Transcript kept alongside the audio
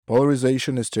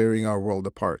Polarization is tearing our world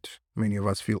apart. Many of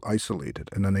us feel isolated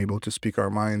and unable to speak our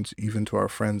minds even to our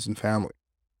friends and family.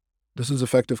 This is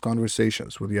Effective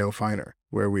Conversations with Yael Feiner,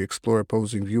 where we explore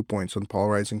opposing viewpoints on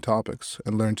polarizing topics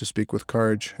and learn to speak with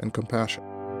courage and compassion.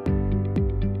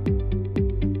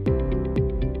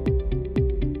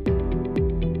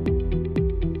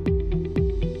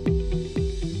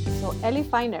 So, Ellie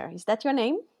Feiner, is that your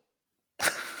name?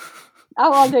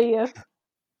 How old are you?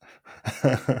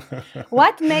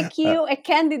 What make you a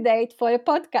candidate for a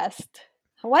podcast?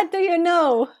 What do you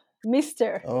know,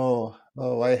 mister?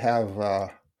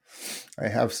 I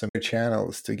have some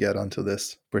channels to get onto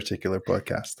this particular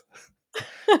podcast.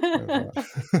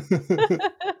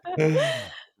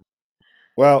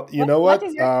 Well, you know What what,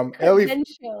 is your Ellie,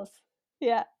 credentials?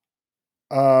 Yeah.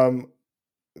 um,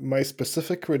 my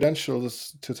specific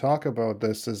credentials to talk about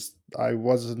this is I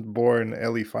wasn't born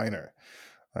Ellie Feiner.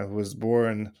 I was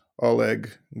born Oleg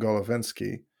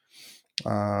Golovensky.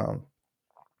 Um,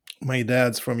 my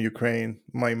dad's from Ukraine.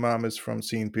 My mom is from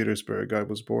St. Petersburg. I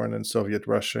was born in Soviet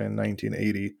Russia in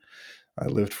 1980. I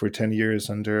lived for 10 years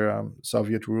under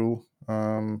Soviet rule.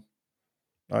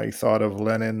 I thought of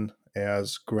Lenin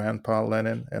as Grandpa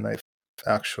Lenin, and I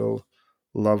actual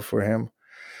love for him.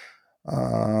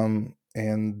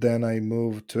 And then I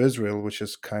moved to Israel, which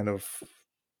is kind of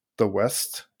the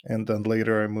West. And then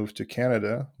later I moved to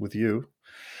Canada with you,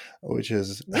 which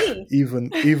is Me?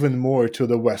 even more to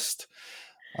the West.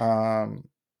 Um,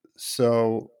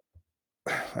 so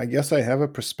I guess I have a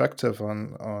perspective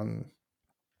on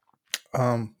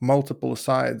multiple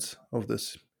sides of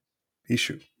this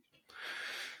issue.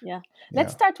 Yeah.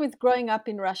 Let's Yeah. start with growing up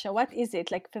in Russia. What is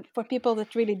it like for people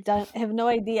that really don't have no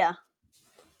idea?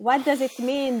 What does it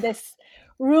mean, this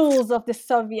rules of the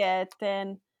Soviet,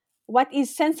 and what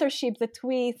is censorship that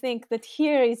we think that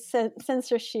here is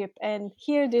censorship and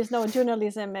here there's no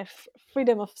journalism and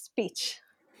freedom of speech?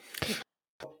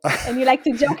 And you like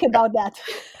to joke about that.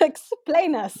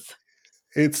 Explain us.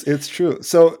 It's true.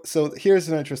 So here's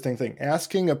an interesting thing.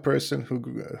 Asking a person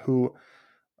who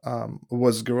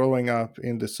was growing up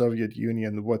in the Soviet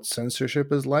Union what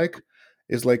censorship is like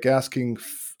asking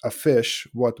a fish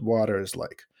what water is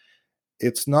like.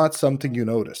 It's not something you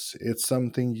notice. It's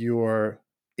something you're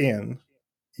in.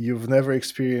 You've never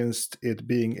experienced it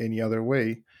being any other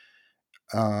way,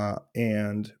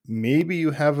 and maybe you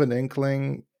have an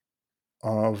inkling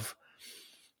of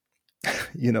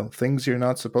things you're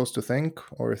not supposed to think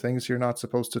or things you're not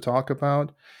supposed to talk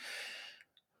about.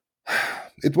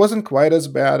 It wasn't quite as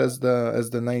bad as the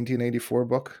 1984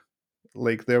 book.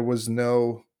 Like there was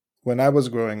no when I was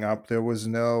growing up, there was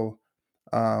no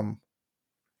um,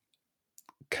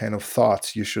 kind of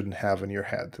thoughts you shouldn't have in your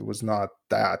head. It was not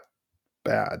that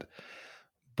bad,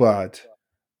 but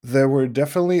there was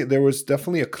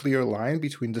definitely a clear line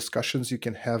between discussions you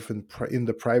can have in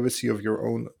the privacy of your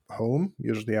own home,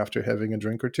 usually after having a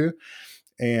drink or two,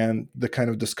 and the kind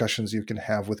of discussions you can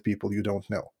have with people you don't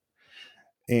know.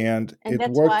 And And it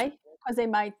that's worked. why, because they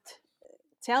might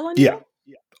tell on Yeah.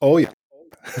 you. Oh yeah.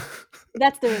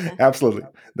 That's the reason. Absolutely.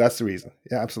 That's the reason.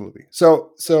 Yeah, absolutely.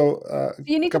 So So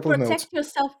you a need to couple of notes. protect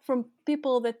yourself from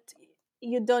people that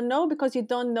you don't know because you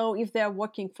don't know if they're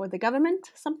working for the government,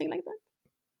 something like that.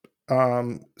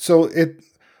 So it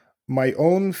my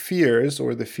own fears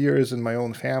or the fears in my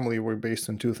own family were based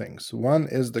on two things. One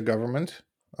is the government,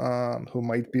 who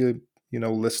might be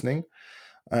listening,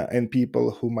 and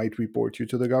people who might report you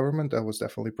to the government. That was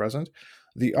definitely present.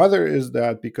 The other is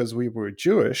that because we were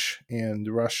Jewish and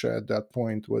Russia at that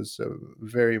point was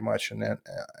very much an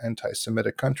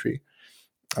anti-Semitic country,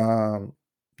 um,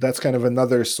 that's kind of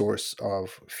another source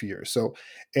of fear. So,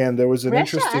 and there was an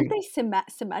Russia interesting.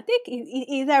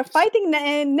 anti-Semitic? They're fighting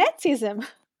Nazism.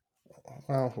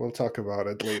 Well, we'll talk about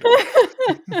it later.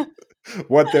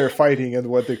 What they're fighting and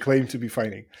what they claim to be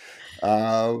fighting.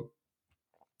 Uh,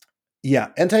 yeah,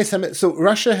 anti-Semitic. So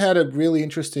Russia had a really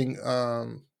interesting.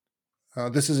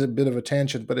 This is a bit of a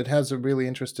tangent, but it has a really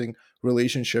interesting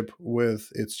relationship with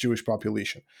its Jewish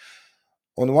population.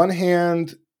 On one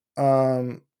hand,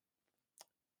 um,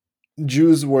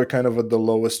 Jews were kind of at the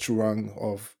lowest rung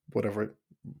of whatever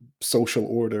social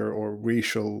order or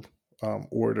racial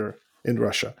order in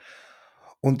Russia.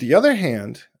 On the other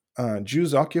hand,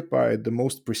 Jews occupied the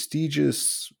most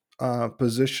prestigious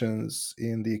positions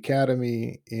in the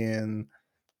academy, in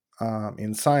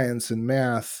science, in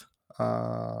math.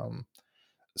 Um,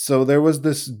 so there was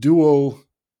this dual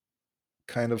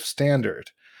kind of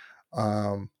standard.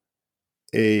 Um,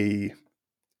 a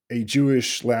a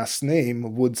Jewish last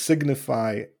name would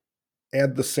signify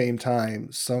at the same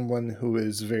time someone who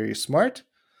is very smart,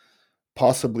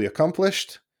 possibly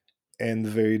accomplished, and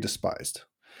very despised.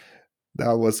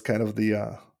 That was kind of the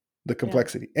Yeah.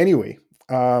 complexity. Anyway,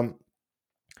 um,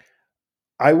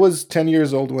 I was 10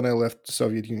 years old when I left the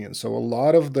Soviet Union, so a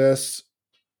lot of this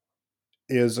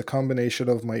is a combination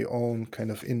of my own kind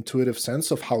of intuitive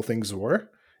sense of how things were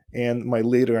and my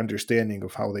later understanding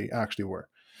of how they actually were.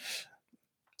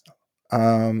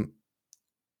 Um,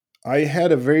 I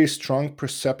had a very strong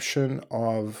perception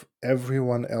of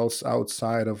everyone else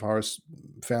outside of our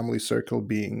family circle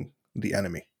being the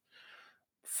enemy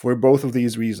for both of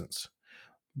these reasons,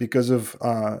 because of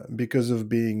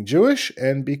being Jewish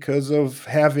and because of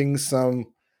having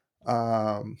some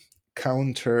um,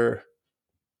 counter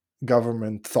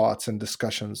government thoughts and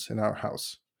discussions in our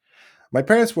house. My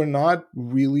parents were not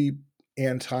really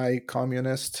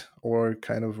anti-communist or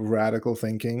kind of radical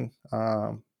thinking,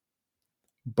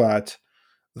 but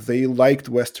they liked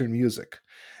Western music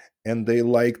and they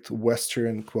liked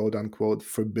Western quote unquote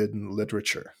forbidden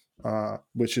literature,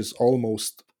 which is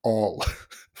almost all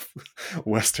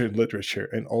Western literature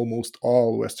and almost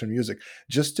all Western music.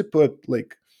 Just to put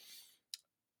like,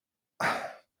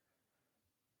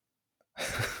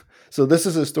 so this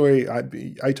is a story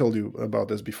I told you about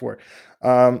this before.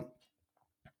 Um,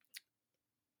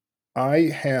 I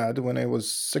had, when I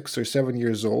was 6 or 7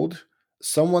 years old,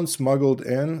 someone smuggled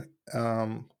in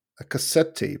a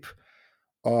cassette tape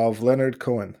of Leonard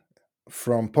Cohen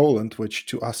from Poland, which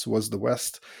to us was the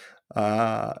West,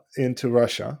 into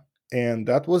Russia. And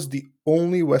that was the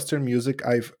only Western music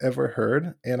I've ever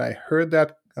heard. And I heard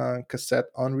that cassette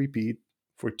on repeat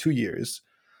for 2 years,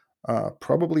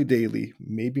 probably daily,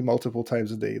 maybe multiple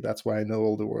times a day. That's why I know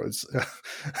all the words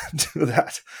to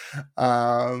that.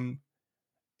 Um,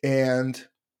 and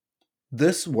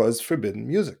this was forbidden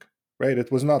music, right?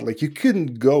 It was not like you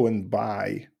couldn't go and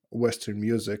buy Western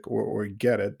music or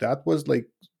get it. That was like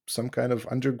some kind of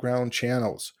underground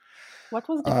channels. What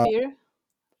was the Uh, fear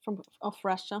from of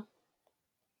Russia?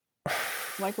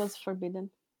 Why it was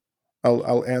forbidden?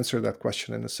 I'll answer that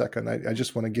question in a second. I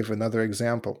just want to give another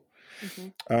example.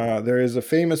 Mm-hmm. There is a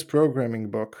famous programming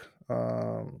book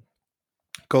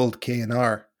called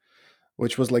KNR,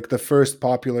 which was like the first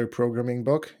popular programming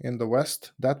book in the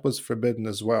West. That was forbidden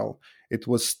as well. It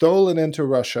was stolen into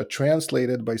Russia,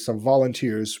 translated by some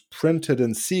volunteers, printed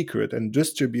in secret, and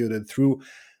distributed through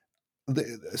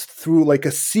like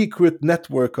a secret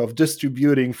network of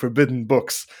distributing forbidden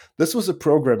books. This was a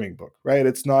programming book, right?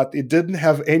 It didn't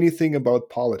have anything about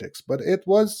politics, but it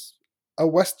was a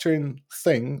Western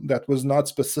thing that was not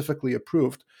specifically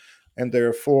approved, and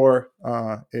therefore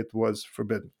it was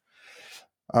forbidden.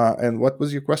 And what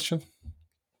was your question?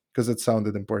 Because it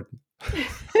sounded important.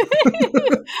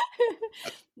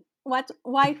 What?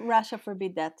 Why Russia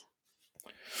forbid that?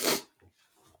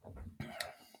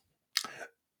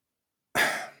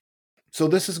 So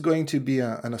this is going to be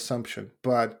an assumption,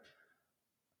 but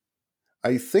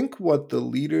I think what the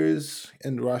leaders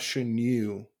in Russia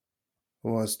knew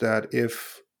was that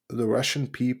if the Russian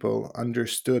people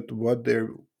understood what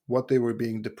they were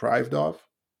being deprived of,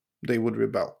 they would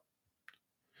rebel.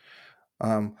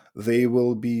 They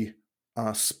will be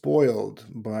spoiled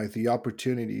by the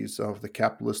opportunities of the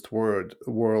capitalist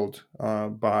world,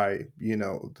 by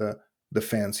the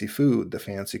fancy food, the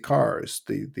fancy cars,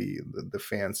 the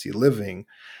fancy living,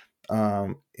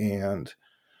 and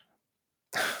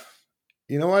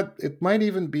you know what? It might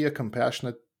even be a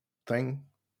compassionate thing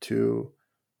to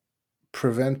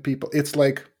prevent people. It's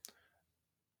like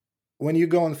when you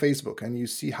go on Facebook and you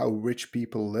see how rich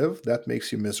people live, that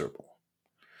makes you miserable.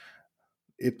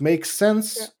 It makes Yeah.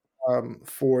 sense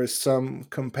for some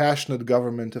compassionate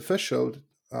government official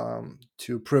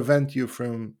to prevent you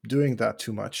from doing that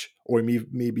too much, or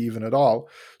maybe even at all,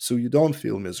 so you don't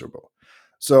feel miserable.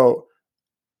 So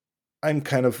I'm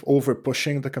kind of over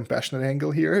pushing the compassionate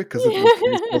angle here because it would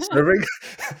be self-serving.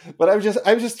 But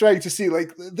I'm just trying to see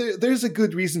like there's a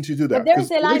good reason to do But that there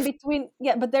because is a line between,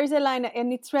 yeah, but there is a line,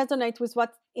 and it resonates with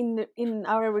what in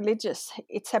our religious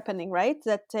it's happening, right?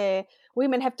 That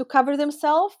women have to cover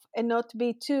themselves and not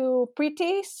be too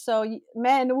pretty, so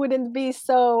men wouldn't be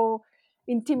so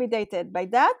intimidated by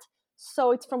that.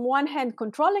 So it's from one hand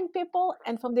controlling people,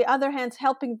 and from the other hand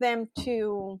helping them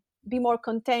to be more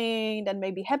contained and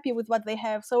maybe happy with what they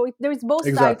have. So there is both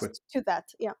sides exactly. to that.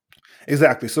 Yeah,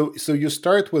 Exactly. So you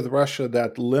start with Russia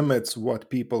that limits what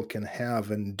people can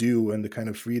have and do and the kind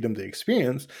of freedom they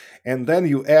experience, and then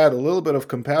you add a little bit of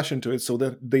compassion to it so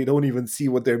that they don't even see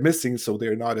what they're missing, so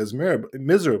they're not as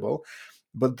miserable.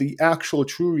 But the actual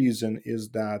true reason is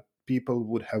that people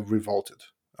would have revolted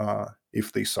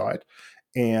if they saw it,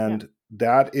 yeah, and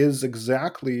that is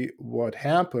exactly what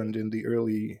happened in the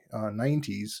early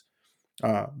 90s.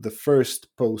 The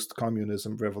first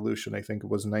post-communism revolution, I think it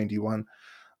was 91,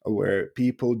 where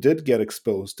people did get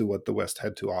exposed to what the West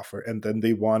had to offer, and then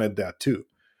they wanted that too,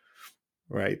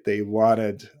 right? They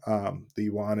wanted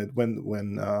when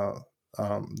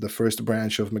the first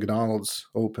branch of McDonald's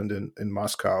opened in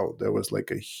Moscow. There was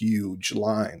like a huge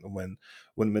line when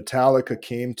Metallica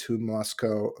came to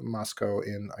Moscow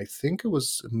in, I think it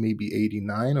was maybe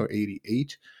 89 or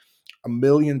 88. 1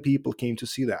 million people came to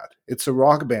see that. It's a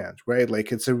rock band, right?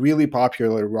 Like it's a really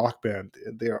popular rock band.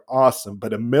 They're awesome,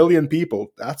 but 1 million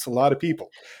people, that's a lot of people.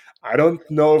 I don't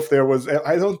know if there was,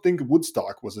 I don't think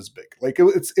Woodstock was as big. Like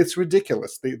it's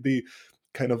ridiculous. The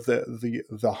kind of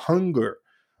the hunger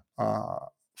uh,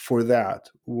 for that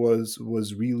was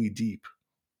really deep.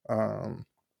 Um,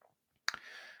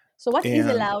 So what is and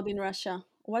allowed in Russia?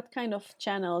 What kind of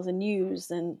channels and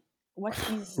news and what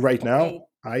is right now, okay?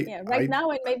 I Yeah, right I now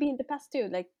and maybe in the past too.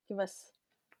 Like give us.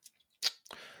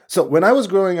 So when I was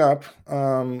growing up,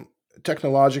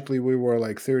 technologically we were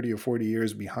like 30 or 40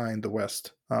 years behind the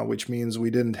West, which means we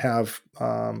didn't have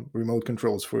remote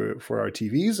controls for our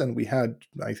TVs, and we had,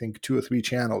 I think, 2 or 3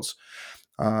 channels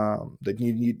that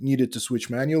needed to switch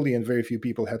manually, and very few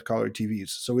people had color TVs.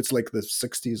 So it's like the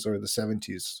 60s or the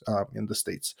 70s in the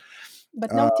States.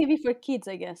 But no Uh, TV for kids,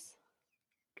 I guess.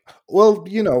 well,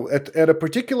 at a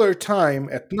particular time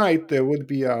at night, there would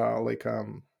be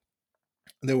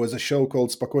there was a show called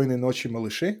Спокойной ночи,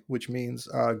 малыши, which means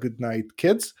good night,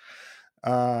 kids,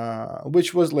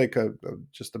 which was like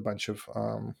just a bunch of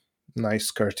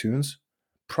nice cartoons,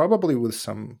 probably with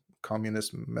some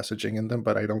communist messaging in them,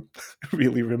 but I don't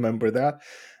really remember that.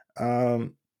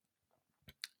 Um,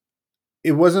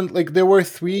 it wasn't like there were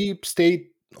 3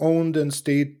 state-owned and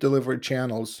state-delivered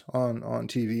channels on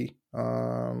TV.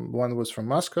 One was from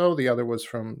Moscow, the other was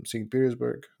from St.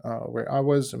 Petersburg, where I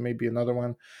was, and maybe another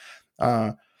one.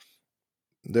 Uh,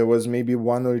 There was maybe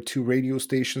 1 or 2 radio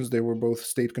stations. They were both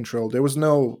state controlled. There was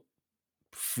no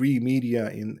free media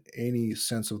in any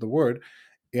sense of the word.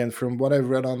 And from what I've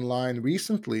read online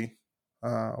recently,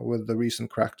 with the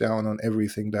recent crackdown on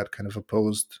everything that kind of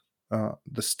opposed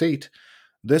the state,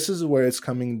 this is where it's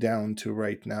coming down to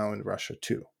right now in Russia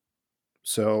too.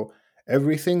 So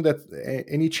everything that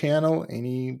any channel,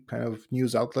 any kind of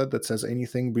news outlet that says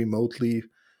anything remotely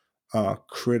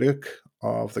critic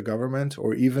of the government,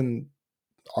 or even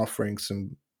offering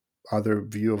some other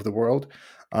view of the world,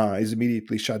 is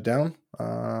immediately shut down,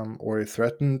 or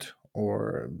threatened,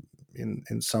 or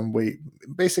in some way.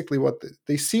 Basically,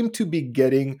 they seem to be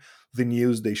getting the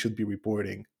news they should be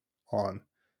reporting on.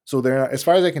 So they're, as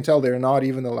far as I can tell, they're not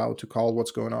even allowed to call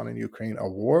what's going on in Ukraine a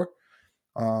war.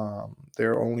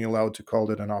 They're only allowed to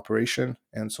call it an operation,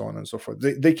 and so on and so forth.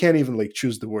 They can't even like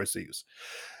choose the words they use.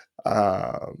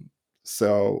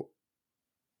 So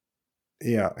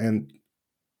yeah, and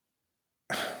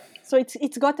So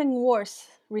it's gotten worse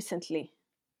recently.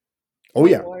 oh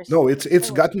Way yeah, worse. no, it's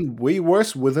Way worse. gotten way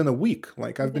worse within a week.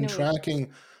 Like I've Within been a week.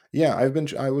 tracking, yeah,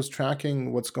 I was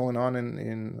tracking what's going on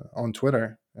in on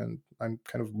Twitter, and I'm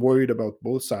kind of worried about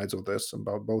both sides of this,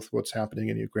 about both what's happening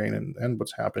in Ukraine and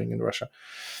what's happening in Russia.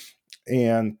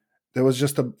 And there was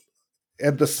just a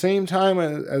at the same time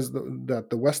that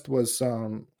the West was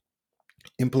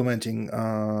implementing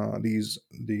these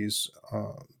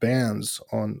bans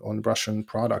on Russian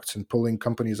products and pulling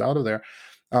companies out of there.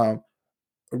 Um,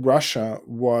 Russia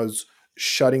was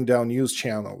shutting down news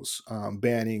channels,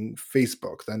 banning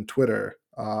Facebook, then Twitter.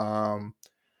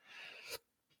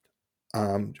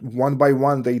 One by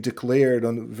one, they declared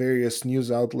on various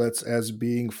news outlets as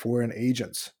being foreign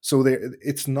agents. So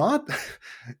it's not,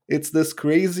 it's this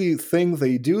crazy thing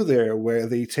they do there where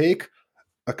they take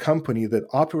a company that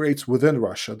operates within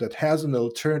Russia that has an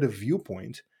alternative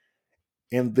viewpoint,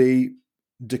 and they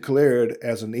declare it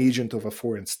as an agent of a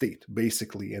foreign state,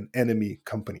 basically an enemy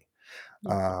company.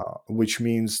 Mm, Which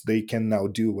means they can now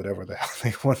do whatever the hell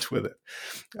they want with it.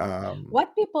 mm. Um,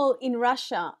 What people in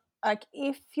Russia, like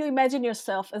if you imagine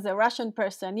yourself as a Russian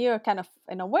person, you're kind of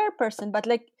an aware person, but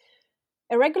like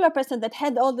a regular person that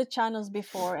had all the channels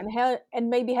before and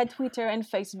maybe had Twitter and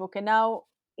Facebook, and now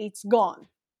it's gone,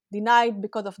 denied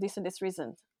because of this and this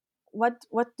reason. What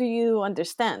do you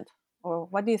understand, or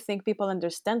what do you think people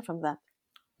understand from that?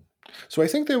 so I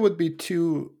think there would be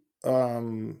 2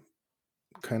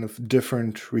 kind of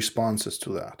different responses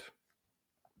to that.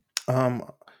 Um,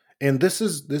 and this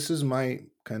is my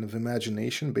kind of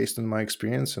imagination based on my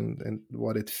experience and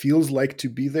what it feels like to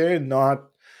be there. Not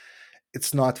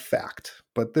It's not fact,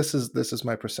 but this is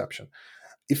my perception.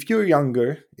 If you're younger,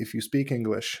 if you speak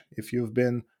English, if you've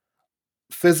been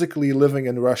physically living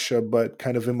in Russia, but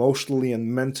kind of emotionally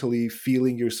and mentally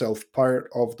feeling yourself part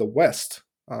of the West,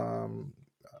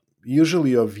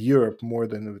 usually of Europe more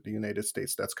than of the United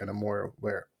States. That's kind of more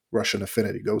where Russian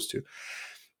affinity goes to,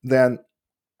 then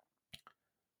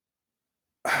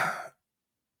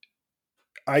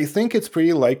I think it's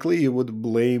pretty likely you would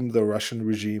blame the Russian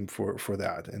regime for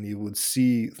that, and you would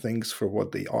see things for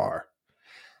what they are.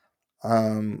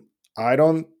 Um, I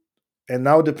don't, and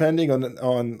now depending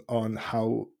on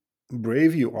how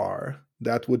brave you are,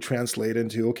 that would translate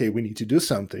into, okay, we need to do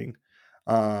something.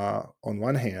 On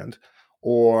one hand,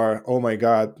 or oh my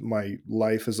God, my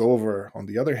life is over. On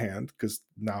the other hand, because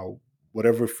now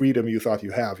whatever freedom you thought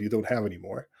you don't have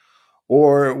anymore.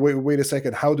 Or wait a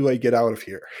second, how do I get out of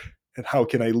here? And how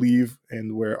can I leave?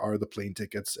 And where are the plane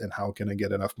tickets? And how can I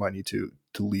get enough money to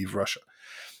leave Russia?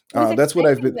 Who's That's what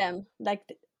I've expecting been. them? Like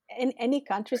in any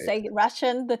country, say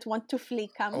Russian that want to flee,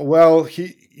 come. Well,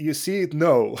 you see,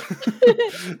 no,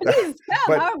 Please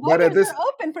come. Our but at borders this are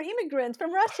open for immigrants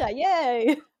from Russia.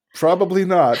 Yay! probably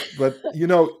not. But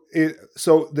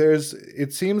so there's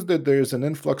it seems that there's an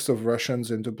influx of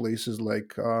Russians into places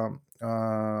like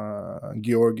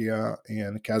Georgia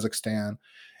and Kazakhstan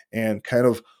and kind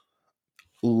of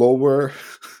lower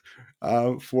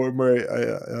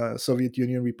former Soviet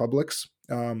Union republics.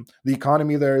 The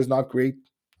economy there is not great.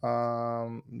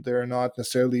 They're not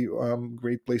necessarily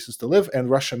great places to live, and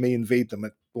Russia may invade them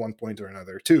at one point or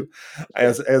another too, Sure.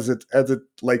 as it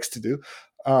likes to do.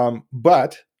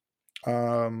 But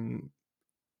um,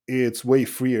 it's way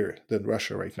freer than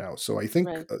Russia right now. So I think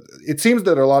Right. it seems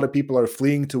that a lot of people are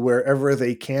fleeing to wherever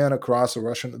they can across the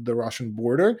Russian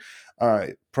border,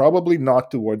 probably not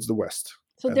towards the west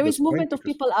So at there this is point movement of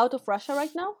because people out of Russia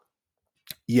right now.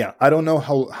 yeah, I don't know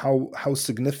how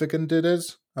significant it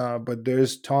is, but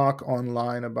there's talk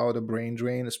online about a brain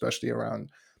drain, especially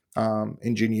around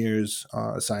engineers,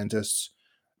 scientists,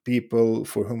 people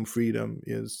for whom freedom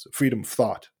of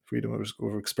thought, freedom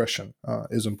of expression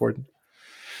is important.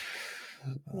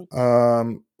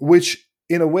 Right. Which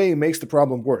in a way makes the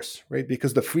problem worse, right?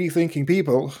 Because the free thinking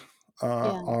people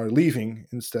Yeah. are leaving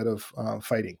instead of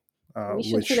fighting, We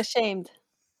should feel which ashamed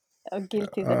or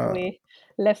guilty that uh, we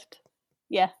left.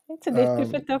 Yeah, it's a um,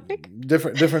 different topic.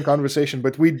 different conversation.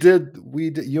 But we did,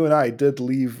 you and I did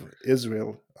leave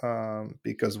Israel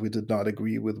because we did not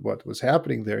agree with what was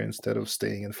happening there instead of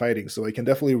staying and fighting. So I can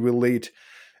definitely relate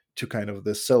to kind of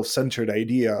this self-centered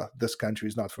idea: this country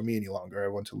is not for me any longer. I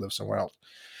want to live somewhere else.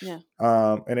 Yeah.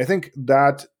 And I think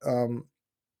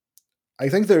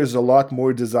there is a lot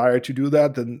more desire to do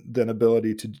that than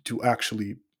ability to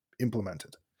actually implement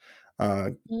it.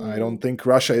 Uh, I don't Mm. think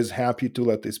Russia is happy to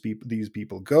let these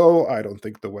people go. I don't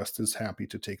think the West is happy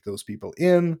to take those people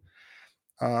in.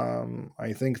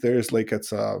 I think there's like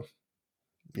it's a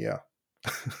yeah,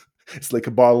 it's like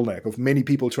a bottleneck of many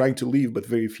people trying to leave, but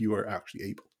very few are actually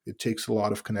able. It takes a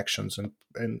lot of connections and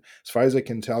as far as I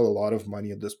can tell, a lot of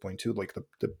money at this point too. Like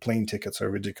the plane tickets are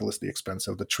ridiculously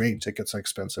expensive. The train tickets are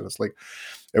expensive. It's like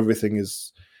everything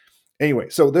is anyway.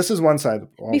 So this is one side of,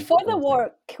 Before the of things.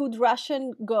 war, could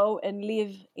Russian go and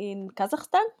live in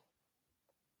Kazakhstan,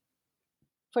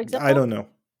 for I example? don't know.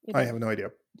 You I don't have know. no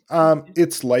idea. Okay.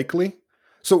 It's likely.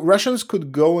 So Russians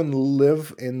could go and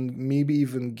live and maybe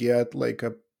even get like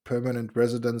a permanent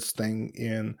residence thing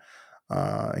in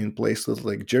places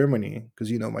like Germany,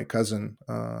 because my cousin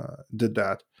did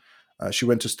that. She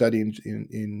went to study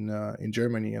in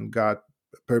Germany and got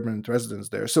permanent residence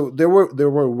there. So there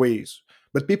were ways,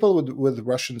 but people with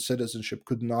Russian citizenship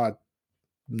could not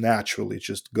naturally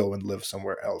just go and live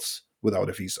somewhere else without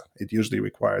a visa. It usually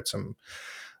required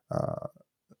uh,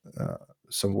 uh,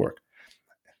 some work.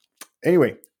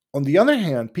 Anyway, on the other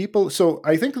hand, people. So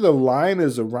I think the line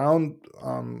is around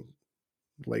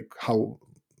like how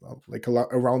like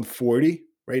around 40,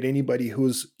 right? Anybody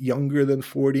who's younger than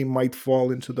 40 might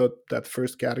fall into that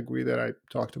first category that I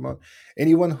talked about.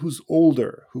 Anyone who's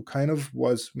older, who kind of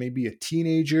was maybe a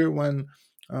teenager when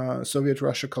Soviet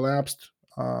Russia collapsed.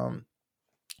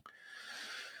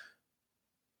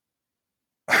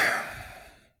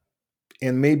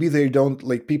 And maybe they don't,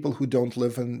 like, people who don't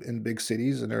live in big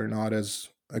cities and are not as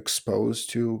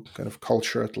exposed to kind of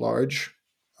culture at large,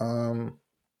 um,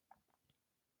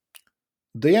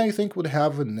 they, I think, would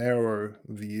have a narrower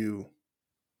view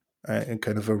and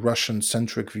kind of a Russian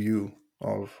centric view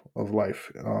of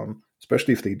life,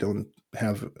 especially if they don't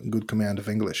have good command of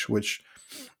English, which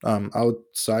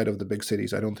outside of the big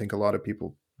cities, I don't think a lot of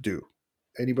people do.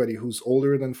 Anybody who's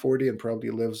older than 40 and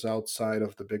probably lives outside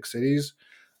of the big cities,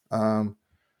 um,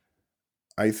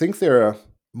 I think they're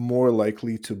more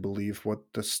likely to believe what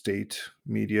the state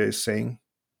media is saying.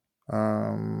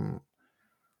 Um,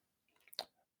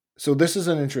 so this is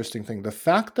an interesting thing. The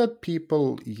fact that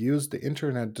people use the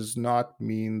internet does not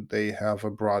mean they have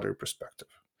a broader perspective.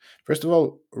 First of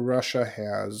all, Russia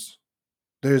has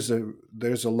there's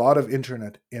a lot of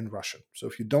internet in Russian. So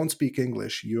if you don't speak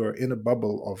English, you are in a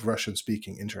bubble of Russian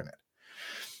speaking internet.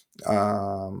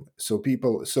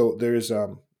 So there's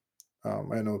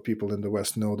I know people in the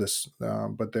West know this,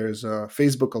 but there's a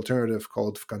Facebook alternative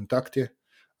called Vkontakte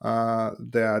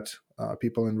that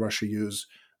people in Russia use.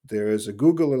 There is a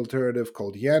Google alternative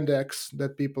called Yandex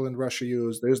that people in Russia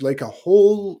use. There's like a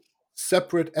whole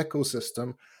separate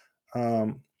ecosystem.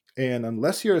 Um, and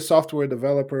unless you're a software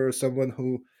developer or someone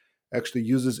who actually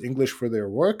uses English for their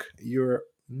work, you're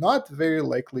not very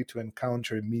likely to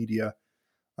encounter media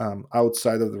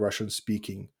outside of the Russian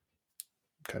speaking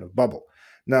kind of bubble.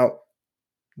 Now,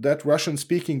 that Russian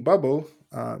speaking bubble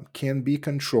can be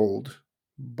controlled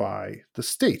by the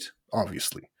state,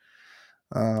 obviously.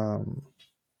 Um,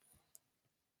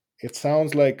 it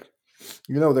sounds like,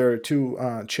 there are two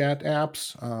chat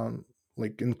apps,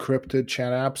 like encrypted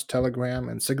chat apps, Telegram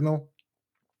and Signal.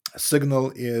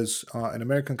 Signal is an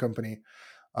American company,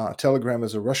 Telegram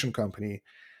is a Russian company.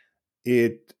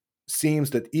 It seems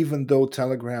that even though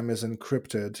Telegram is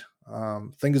encrypted,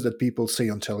 things that people say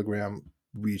on Telegram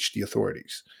reach the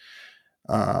authorities.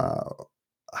 Uh,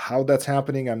 how that's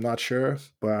happening, I'm not sure,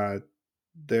 but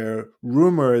there are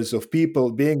rumors of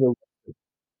people being,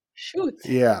 Shoot.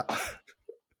 yeah,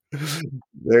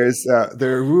 there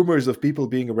are rumors of people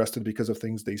being arrested because of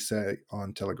things they say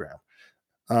on Telegram.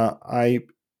 I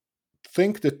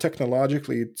think that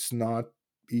technologically it's not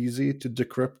easy to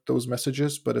decrypt those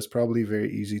messages, but it's probably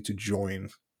very easy to join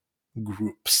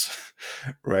groups,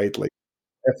 right? Like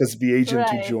FSB agent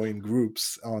to Right. join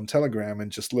groups on Telegram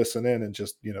and just listen in and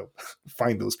just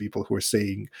find those people who are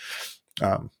saying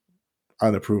um,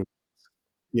 unapproved,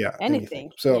 yeah, anything.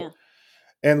 Anything. So, Yeah.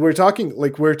 and we're talking.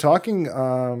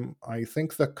 I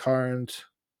think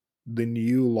the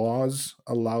new laws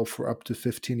allow for up to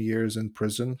 15 years in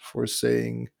prison for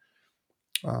saying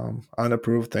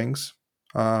unapproved things,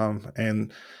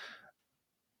 and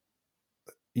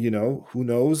who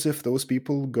knows if those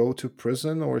people go to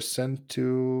prison or sent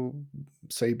to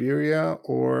Siberia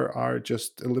or are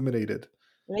just eliminated.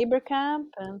 Labor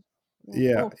camp and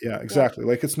Yeah, oh, yeah, yeah. exactly.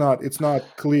 Like it's not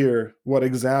clear what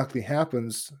exactly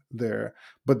happens there,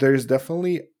 but there's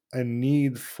definitely a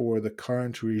need for the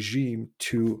current regime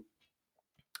to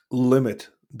limit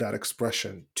that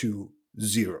expression to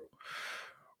zero,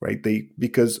 right?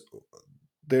 Because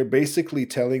they're basically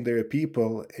telling their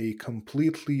people a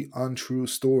completely untrue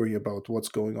story about what's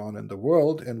going on in the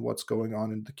world and what's going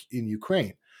on in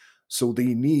Ukraine. So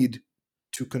they need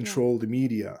to Yeah. control the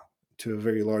media to a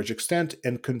very large extent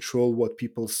and control what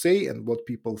people say and what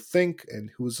people think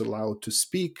and who's allowed to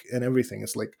speak and everything.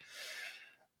 It's like,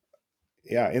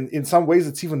 yeah, in some ways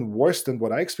it's even worse than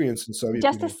what I experienced in Soviet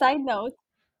Just a Union. side note.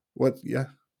 What? Yeah,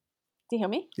 Do you hear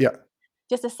me? yeah.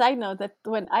 Just a side note that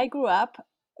when I grew up,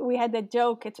 we had a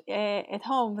joke at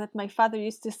home that my father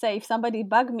used to say, if somebody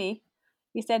bugged me,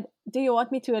 he said, "Do you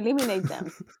want me to eliminate them?"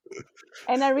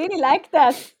 And I really liked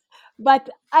that. But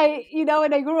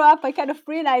when I grew up, I kind of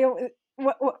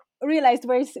realized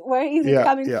where is it Yeah,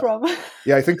 coming yeah, from?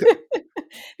 yeah. I think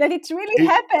That it really it.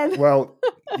 happened. Well,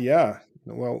 yeah,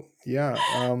 well, yeah.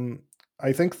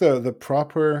 I think the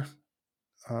proper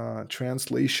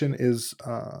translation is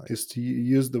to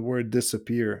use the word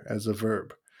disappear as a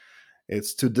verb.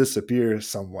 It's to disappear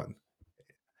someone.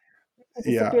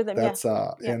 Yeah, Disappear them. Yeah, that's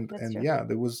yeah, and that's true. yeah,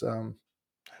 there was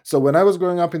so when I was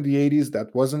growing up in the 80s,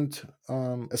 that wasn't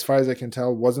as far as I can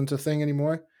tell, wasn't a thing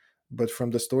anymore. But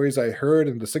from the stories I heard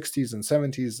in the 60s and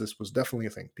 70s, this was definitely a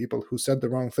thing. People who said the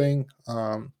wrong thing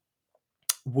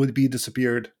would be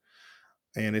disappeared,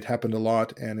 and it happened a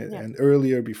lot. Yeah, And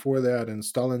earlier, before that, in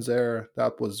Stalin's era,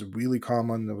 that was really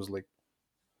common. There was like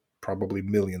probably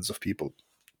millions of people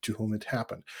to whom it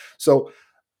happened. So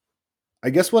I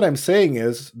guess what I'm saying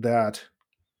is that,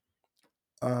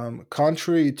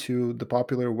 contrary to the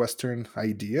popular Western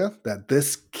idea that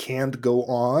this can't go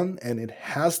on and it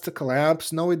has to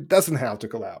collapse, no, it doesn't have to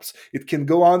collapse. It can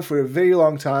go on for a very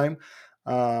long time.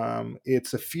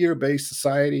 It's a fear based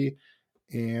society.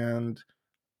 And,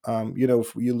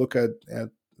 if you look at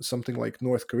something like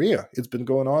North Korea, it's been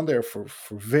going on there for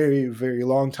very, very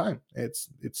long time.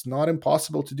 It's not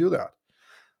impossible to do that.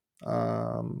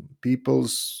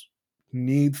 People's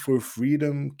need for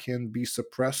freedom can be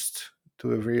suppressed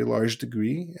to a very large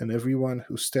degree, and everyone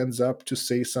who stands up to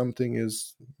say something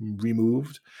is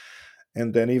removed.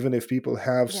 And then, even if people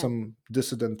have yeah. some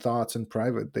dissident thoughts in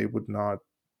private, they would not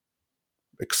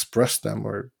express them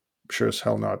or sure as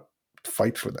hell not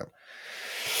fight for them.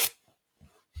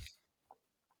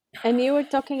 And you were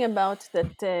talking about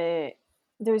that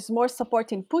there's more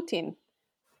support in Putin,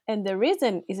 and the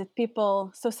reason is that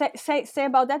people. So say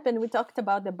about that when we talked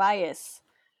about the bias.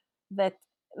 that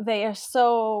they are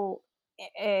so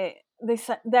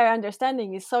their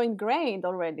understanding is so ingrained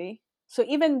already. So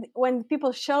even when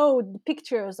people show the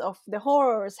pictures of the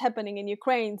horrors happening in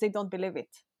Ukraine, they don't believe it.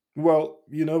 Well,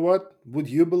 you know what? Would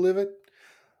you believe it?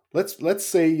 Let's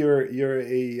say you're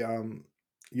a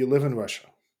you live in Russia,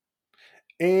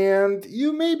 and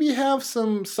you maybe have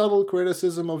some subtle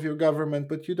criticism of your government,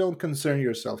 but you don't concern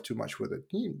yourself too much with it.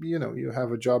 You know, you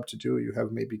have a job to do, you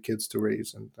have maybe kids to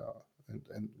raise, and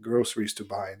groceries to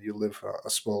buy, and you live a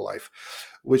small life,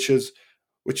 which is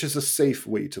which is a safe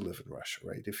way to live in Russia,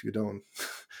 right? If you don't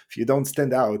if you don't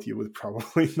stand out, you would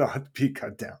probably not be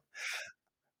cut down.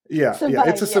 Yeah, Survive, yeah.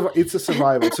 it's a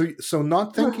survival. So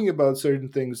not thinking about certain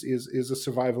things is a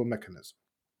survival mechanism.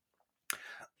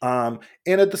 And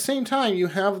at the same time, you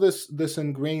have this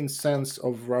ingrained sense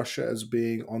of Russia as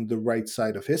being on the right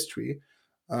side of history,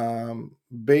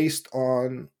 based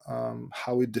on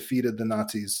how it defeated the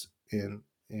Nazis in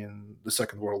the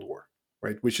Second World War,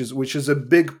 right? Which is a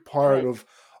big part Right.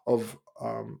 of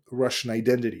Russian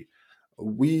identity.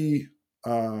 We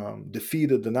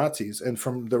defeated the Nazis, and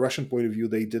from the Russian point of view,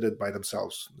 they did it by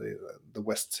themselves. The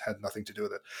West had nothing to do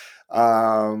with it.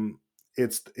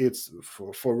 It's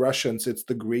for Russians, it's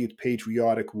the great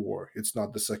patriotic war. It's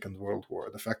not the Second World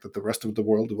War. The fact that the rest of the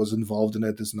world was involved in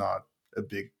it is not a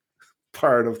big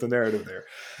part of the narrative there.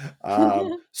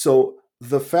 So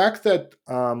the fact that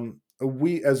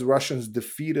we as Russians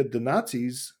defeated the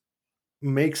Nazis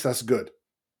makes us good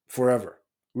forever,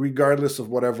 regardless of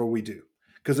whatever we do.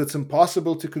 Because it's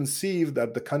impossible to conceive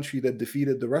that the country that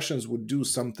defeated the Russians would do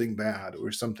something bad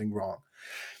or something wrong.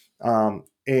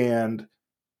 And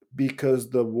because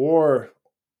the war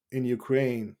in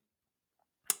Ukraine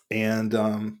and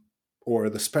or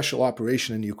the special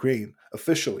operation in Ukraine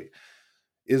officially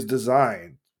is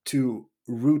designed to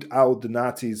root out the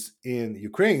Nazis in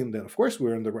Ukraine, then of course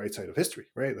we're on the right side of history,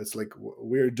 right? That's like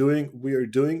we are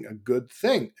doing a good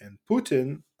thing, and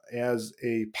Putin, as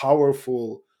a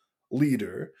powerful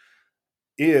leader,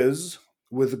 is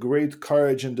with great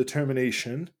courage and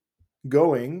determination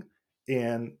going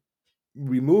and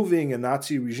removing a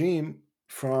Nazi regime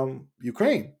from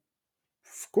Ukraine.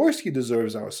 Of course, he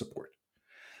deserves our support.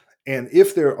 And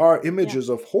if there are Yeah. images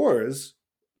of horrors,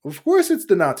 of course it's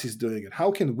the Nazis doing it. How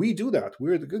can we do that?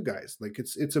 We're the good guys. Like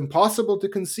it's impossible to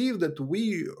conceive that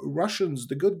we Russians,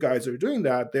 the good guys, are doing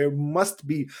that. There must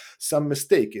be some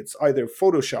mistake. It's either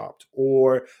photoshopped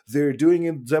or they're doing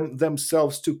it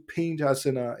themselves to paint us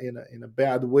in a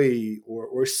bad way,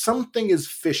 or something is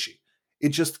fishy. It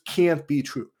just can't be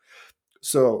true.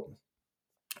 So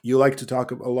you like to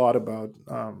talk a lot about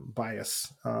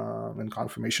bias, and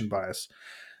confirmation bias,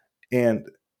 and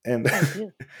and I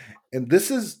do. and this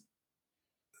is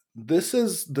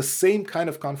the same kind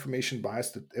of confirmation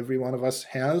bias that every one of us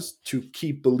has to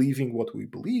keep believing what we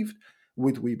believe,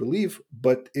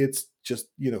 but it's just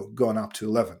gone up to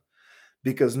 11,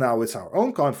 because now it's our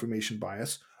own confirmation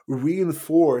bias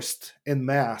reinforced en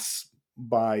masse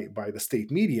by the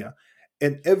state media,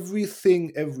 and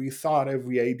everything, every thought,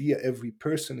 every idea, every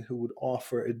person who would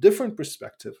offer a different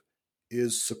perspective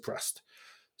is suppressed.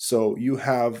 So you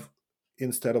have,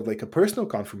 instead of like a personal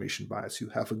confirmation bias, you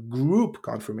have a group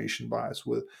confirmation bias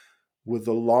with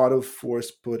a lot of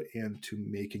force put into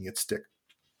making it stick.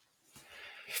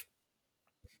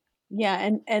 Yeah,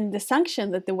 and the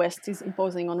sanction that the West is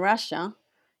imposing on Russia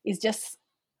is just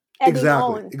adding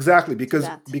Exactly, on exactly. to Because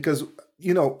that. because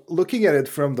looking at it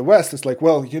from the West, it's like,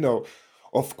 well,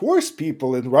 of course,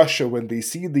 people in Russia, when they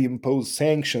see the imposed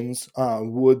sanctions,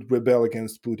 would rebel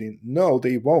against Putin. No,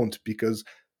 they won't, because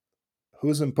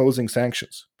who's imposing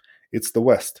sanctions? It's the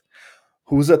West.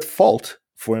 Who's at fault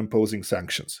for imposing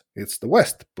sanctions? It's the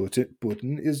West.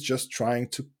 Putin is just trying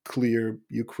to clear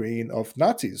Ukraine of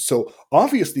Nazis. So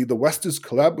obviously, the West is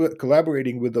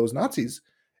collaborating with those Nazis,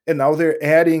 and now they're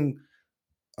adding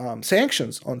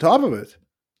sanctions on top of it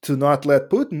to not let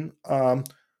Putin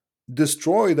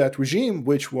destroy that regime,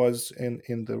 which was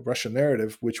in the Russian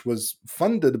narrative, which was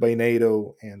funded by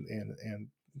NATO and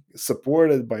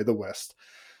supported by the West.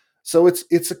 So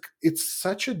it's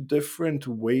such a different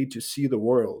way to see the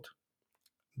world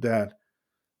that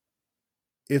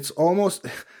it's almost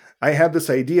I had this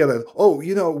idea that,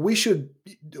 we should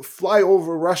fly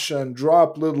over Russia and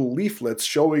drop little leaflets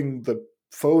showing the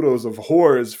photos of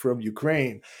horrors from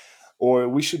Ukraine, or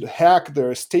we should hack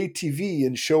their state TV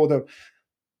and show them.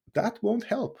 That won't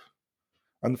help.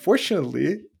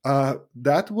 Unfortunately,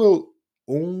 that will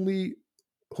only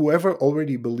whoever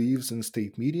already believes in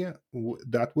state media,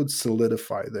 that would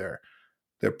solidify their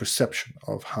perception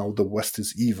of how the West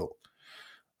is evil,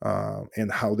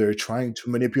 and how they're trying to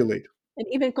manipulate. and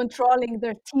even controlling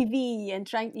their TV and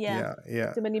trying, yeah, Yeah,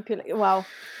 yeah, to manipulate. Wow,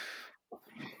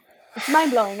 it's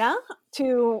mind blowing, huh?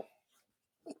 To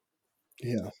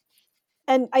yeah.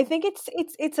 And I think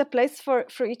it's a place for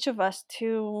each of us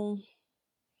to,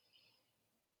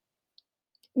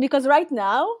 because right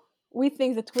now we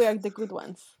think that we are the good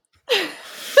ones.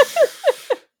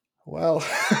 Well,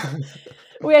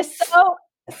 We are so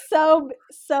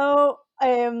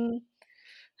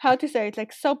how to say it,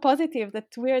 like so positive that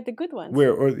we are the good ones,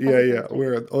 yeah, yeah, positively.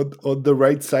 we're on the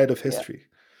right side of Yeah, history.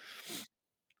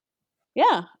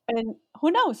 yeah, and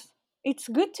who knows? It's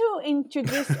good to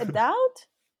introduce a doubt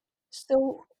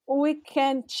so we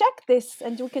can check this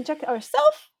and we can check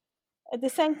ourselves at the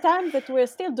same time that we're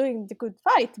still doing the good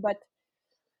fight, but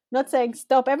not saying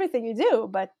stop everything you do,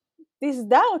 but this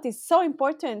doubt is so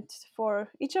important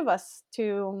for each of us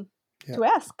Yeah, to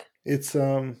ask. it's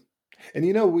and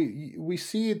we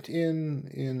see it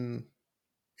in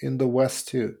the West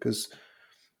too, because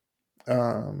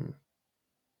um,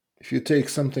 if you take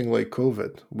something like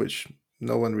COVID, which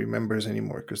no one remembers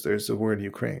anymore because there's a war in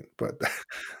Ukraine, but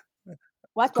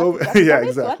What COVID, what yeah,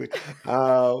 David? What? exactly.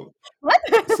 Um, What?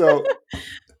 so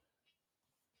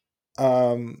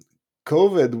um,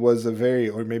 COVID was a very,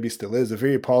 or maybe still is, a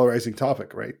very polarizing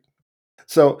topic, right?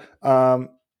 So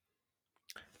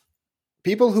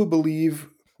people who believe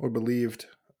or believed,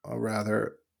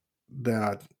 rather,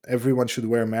 that everyone should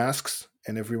wear masks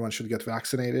and everyone should get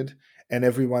vaccinated, and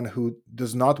everyone who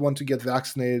does not want to get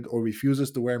vaccinated or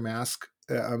refuses to wear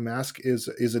a mask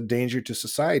is a danger to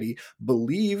society,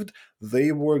 believed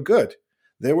they were good.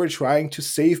 They were trying to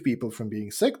save people from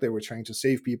being sick. They were trying to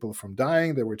save people from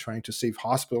dying. They were trying to save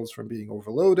hospitals from being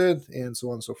overloaded, and so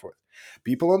on and so forth.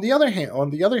 People on the other hand, on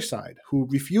the other side, who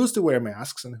refused to wear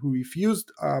masks and who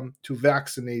refused to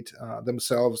vaccinate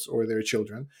themselves or their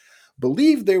children,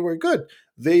 believed they were good.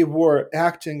 They were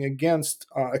acting against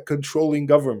a controlling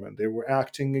government. They were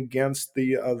acting against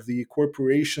the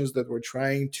corporations that were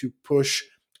trying to push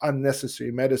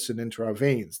unnecessary medicine into our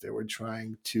veins. They were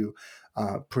trying to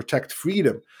protect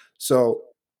freedom. So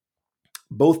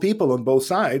both people on both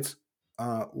sides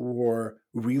were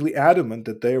really adamant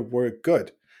that they were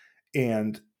good.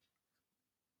 And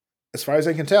as far as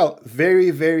I can tell, very,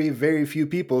 very, very few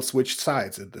people switched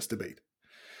sides in this debate.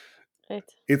 Right.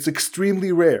 It's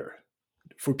extremely rare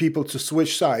for people to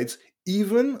switch sides,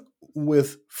 even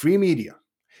with free media,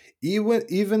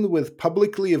 even with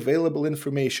publicly available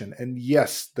information. And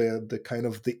yes, the kind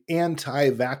of the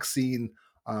anti-vaccine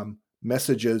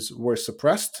messages were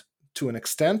suppressed to an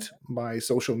extent by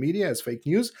social media as fake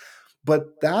news,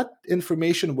 but that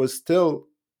information was still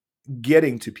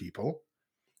getting to people.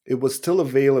 It was still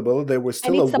available. There was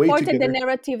And still a it way to supported get the there.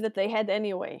 narrative that they had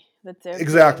anyway, that they're doing.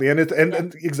 Exactly, and Yeah.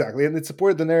 and exactly, and it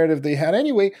supported the narrative they had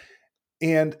anyway.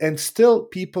 And still,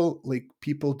 people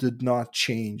did not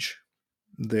change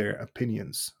their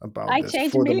opinions about I this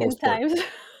changed a for the million most part. times.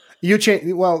 You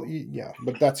change, well, yeah,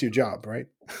 but that's your job, right?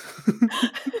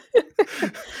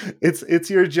 It's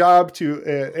your job to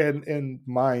and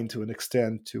mine to an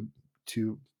extent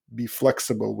to be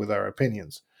flexible with our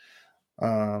opinions.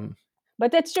 Um,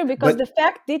 But that's true because but the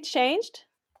fact did changed,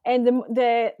 and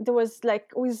there was like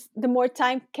with the more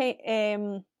time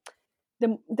came,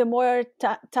 the more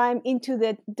time into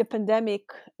the pandemic,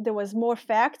 there was more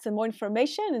facts and more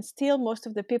information, and still most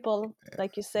of the people,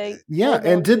 like you say, yeah, hold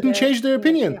and on to didn't their change their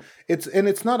opinion. opinion. Yeah,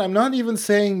 It's not, I'm not even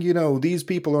saying, these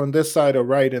people on this side are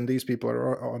right and these people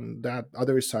are on that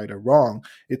other side are wrong.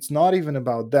 It's not even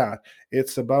about that.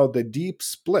 It's about the deep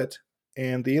split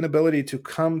and the inability to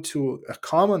come to a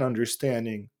common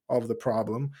understanding of the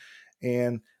problem,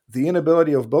 and the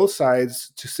inability of both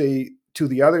sides to say to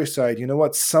the other side, you know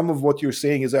what, some of what you're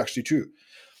saying is actually true.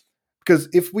 Because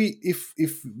if we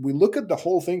look at the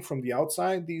whole thing from the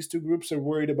outside, these two groups are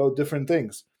worried about different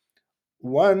things.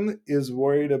 One is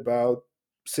worried about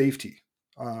safety.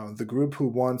 The group who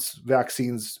wants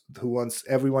vaccines, who wants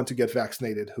everyone to get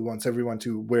vaccinated, who wants everyone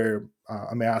to wear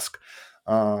a mask,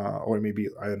 or maybe,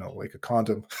 I don't know, like a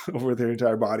condom over their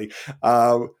entire body.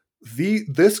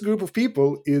 This group of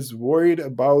people is worried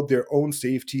about their own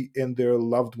safety and their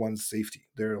loved ones' safety.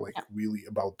 They're like yeah. really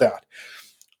about that.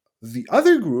 The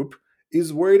other group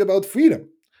is worried about freedom.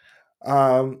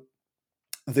 Um,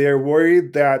 they're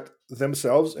worried that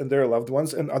themselves and their loved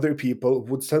ones and other people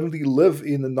would suddenly live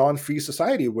in a non-free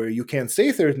society where you can't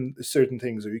say certain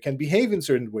things, or you can behave in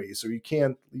certain ways, or you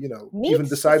can't, even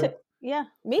decide. Yeah,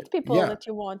 meet people Yeah, that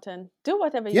you want and do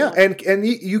whatever you yeah, want. and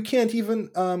you can't even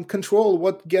control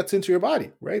what gets into your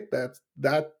body, right?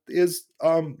 That is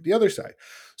the other side.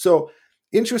 So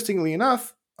interestingly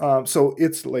enough, so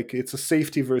it's like it's a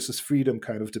safety versus freedom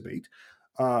kind of debate.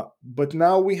 But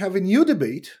now we have a new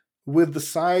debate with the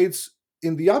sides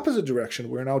in the opposite direction.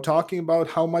 We're now talking about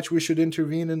how much we should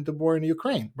intervene in the war in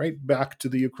Ukraine, right? Back to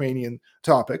the Ukrainian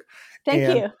topic.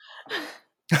 Thank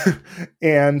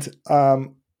And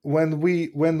you. when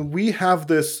we have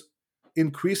this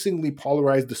increasingly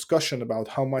polarized discussion about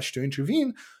how much to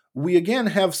intervene, we again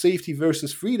have safety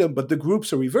versus freedom, but the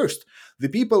groups are reversed. The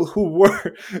people who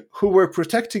were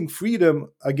protecting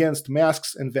freedom against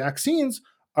masks and vaccines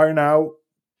are now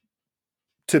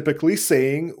typically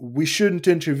saying we shouldn't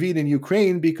intervene in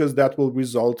Ukraine because that will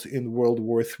result in World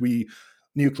War III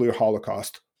nuclear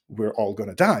holocaust. We're all going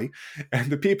to die.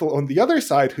 And the people on the other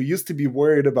side who used to be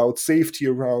worried about safety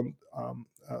around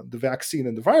the vaccine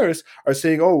and the virus are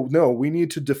saying, oh, no, we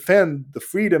need to defend the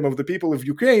freedom of the people of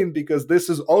Ukraine because this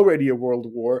is already a world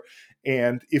war.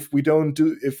 And if we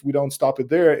don't stop it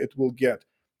there, it will get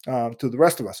to the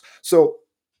rest of us. So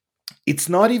it's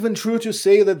not even true to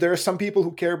say that there are some people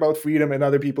who care about freedom and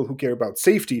other people who care about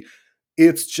safety.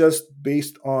 It's just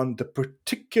based on the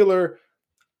particular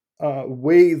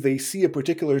way they see a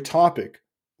particular topic,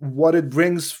 what it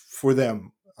brings for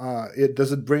them.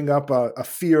 Does it bring up a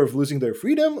fear of losing their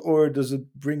freedom, or does it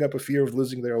bring up a fear of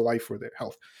losing their life or their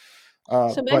health?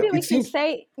 So But maybe we it can seems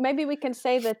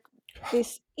say that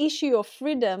this issue of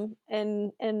freedom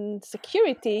and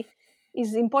security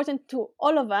is important to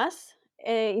all of us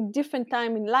in different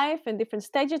time in life and different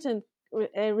stages and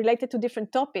related to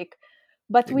different topic.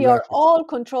 But we are exactly all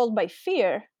controlled by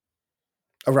fear,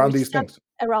 around which these start things.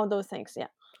 around those things. Yeah.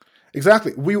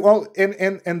 Exactly. We all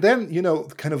and then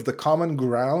kind of the common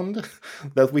ground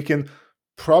that we can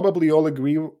probably all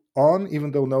agree on,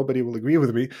 even though nobody will agree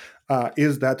with me,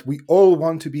 is that we all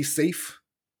want to be safe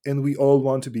and we all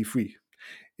want to be free.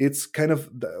 It's kind of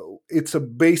it's a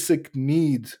basic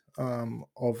need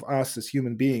of us as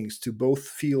human beings to both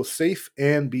feel safe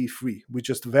and be free. We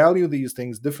just value these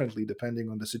things differently depending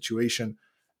on the situation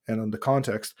and on the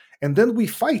context, and then we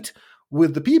fight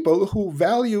with the people who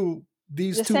value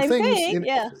these The two same things thing.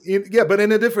 Yeah. but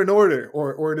in a different order,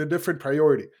 or in a different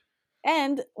priority.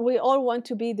 And we all want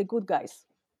to be the good guys.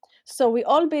 So we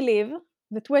all believe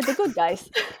that we're the good guys.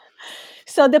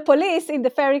 So the police in the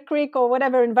Fairy Creek or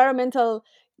whatever environmental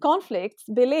conflicts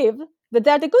believe that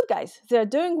they're the good guys. They're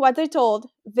doing what they're told.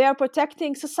 They're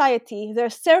protecting society. They're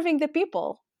serving the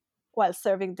people while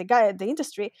serving the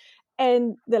industry.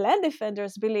 And the land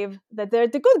defenders believe that they're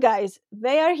the good guys.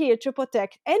 They are here to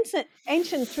protect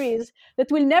ancient trees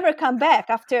that will never come back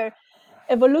after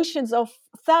evolutions of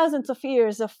thousands of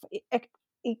years of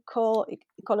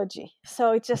ecology.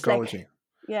 So it's just like, Ecology.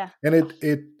 yeah. And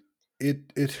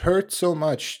it hurts so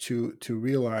much to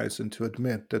realize and to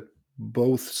admit that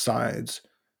both sides,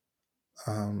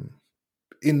 um,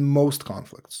 in most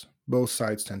conflicts, both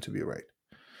sides tend to be right.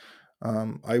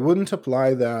 I wouldn't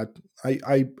apply that.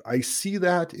 I see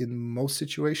that in most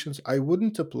situations. I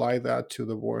wouldn't apply that to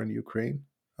the war in Ukraine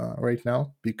right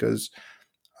now, because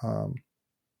um,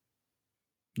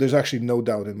 there's actually no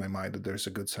doubt in my mind that there's a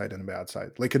good side and a bad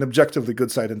side, like an objectively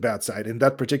good side and bad side in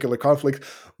that particular conflict,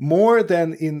 more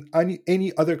than in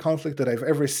any other conflict that I've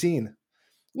ever seen.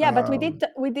 Yeah, but Um,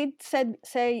 we did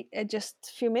say just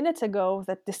a few minutes ago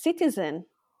that the citizen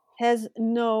has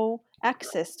no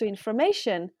access to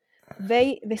information.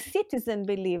 The citizen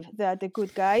believe they are the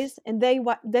good guys, and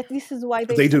that this is why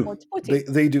they They do. support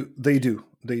Putin.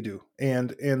 They do.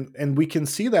 And we can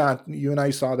see that. You and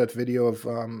I saw that video of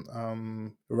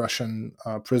Russian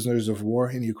prisoners of war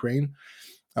in Ukraine,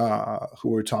 who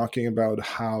were talking about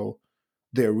how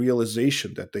their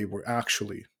realization that they were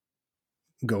actually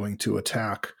going to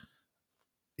attack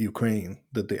Ukraine,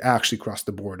 that they actually crossed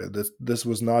the border, this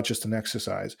was not just an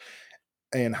exercise,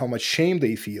 and how much shame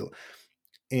they feel.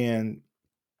 And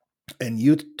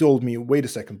you told me, wait a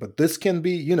second, but this can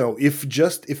be,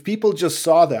 if people just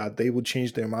saw that, they would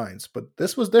change their minds. But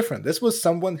this was different. This was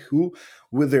someone who,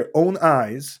 with their own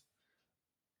eyes,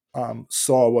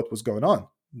 saw what was going on.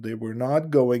 They were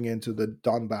not going into the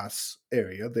Donbass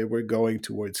area. They were going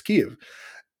towards Kiev,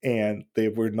 and they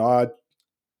were not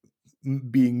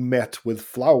being met with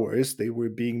flowers. They were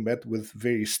being met with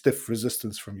very stiff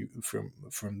resistance from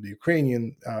the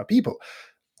Ukrainian people.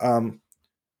 Um,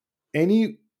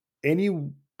 any any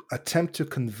attempt to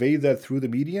convey that through the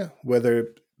media,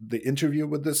 whether the interview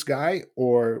with this guy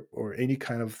or any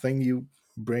kind of thing you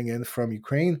bring in from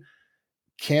Ukraine,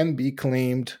 can be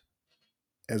claimed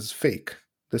as fake.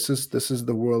 This is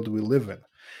the world we live in.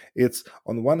 It's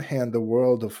on one hand the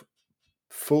world of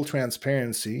full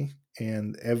transparency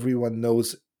and everyone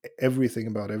knows everything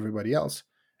about everybody else,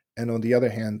 and on the other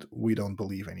hand we don't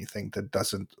believe anything that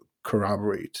doesn't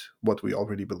corroborate what we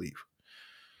already believe.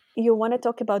 You want to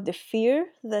talk about the fear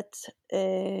that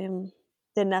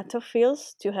the NATO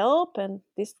feels to help and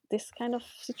this kind of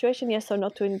situation, yes or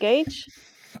not to engage?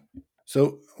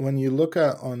 So when you look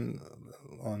at on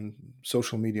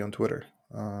social media on Twitter,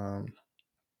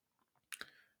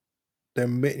 there are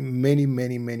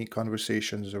many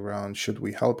conversations around should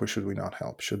we help or should we not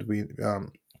help? Should we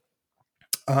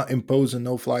impose a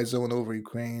no-fly zone over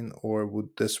Ukraine, or would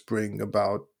this bring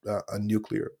about a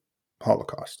nuclear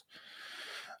holocaust,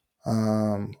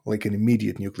 like an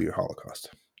immediate nuclear holocaust?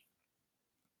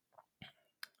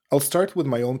 I'll start with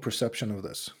my own perception of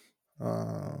this,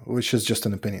 which is just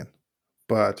an opinion,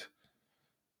 but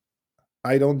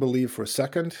I don't believe for a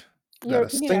second Your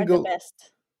that a opinion are the single.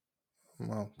 best.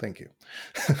 Well, thank you.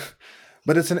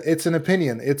 But it's an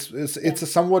opinion. Yeah. It's a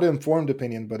somewhat informed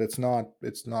opinion, but it's not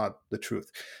the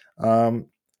truth. Um,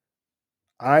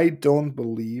 I don't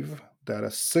believe that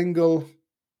a single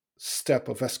step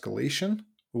of escalation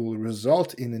will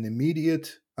result in an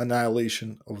immediate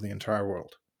annihilation of the entire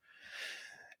world.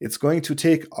 It's going to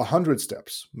take 100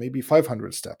 steps, maybe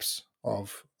 500 steps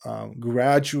of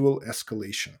gradual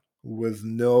escalation with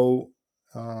no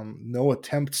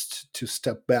attempts to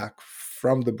step back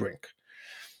from the brink.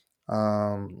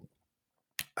 Um,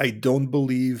 I don't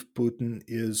believe Putin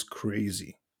is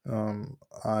crazy.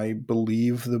 I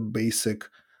believe the basic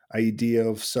idea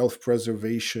of self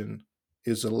preservation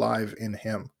is alive in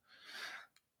him.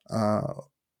 Uh,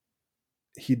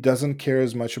 he doesn't care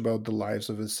as much about the lives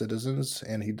of his citizens,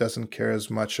 and he doesn't care as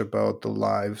much about the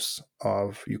lives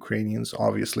of Ukrainians,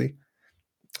 obviously.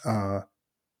 Uh,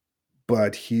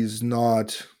 but he's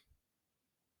not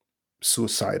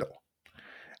suicidal.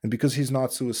 And because he's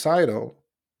not suicidal,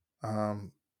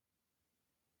 um,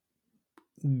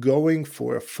 going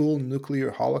for a full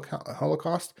nuclear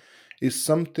holocaust is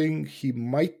something he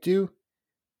might do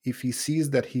if he sees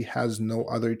that he has no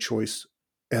other choice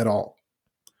at all.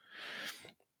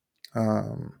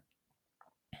 Um,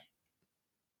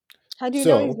 How do you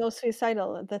know he's so, not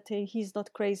suicidal, that he's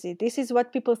not crazy? This is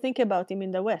what people think about him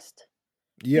in the West.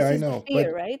 yeah, This I is the know,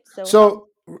 fear, but right? So how, so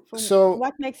from so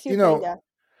what makes you you think know, that?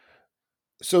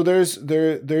 so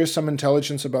there's some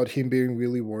intelligence about him being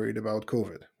really worried about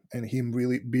COVID, and him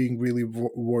really being really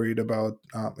worried about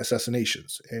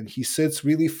assassinations, and he sits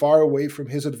really far away from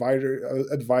his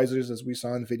advisors, as we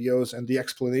saw in videos, and the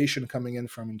explanation coming in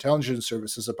from intelligence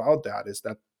services about that is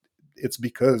that it's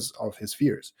because of his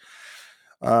fears.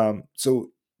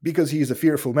 So because he's a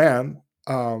fearful man,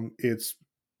 it's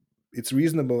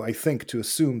reasonable, I think, to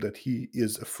assume that he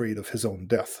is afraid of his own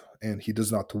death and he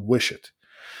does not wish it.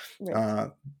 Right. Uh,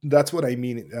 that's what I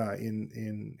mean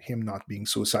in him not being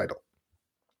suicidal.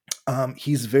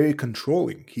 He's very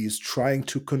controlling. He's trying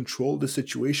to control the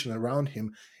situation around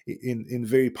him in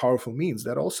very powerful means.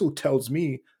 That also tells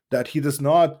me that he does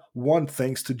not want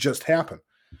things to just happen,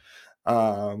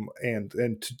 and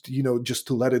to, just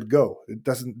to let it go. It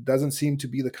doesn't seem to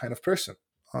be the kind of person.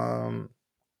 Um,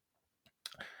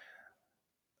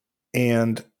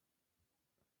 and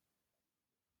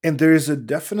and there is a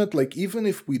definite, like, even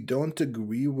if we don't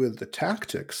agree with the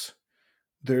tactics,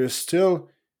 there is still,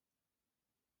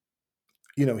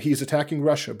 he's attacking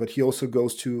Russia, but he also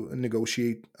goes to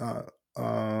negotiate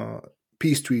uh,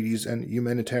 peace treaties and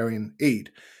humanitarian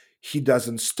aid. He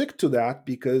doesn't stick to that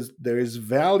because there is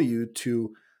value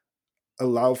to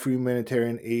allow for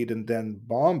humanitarian aid and then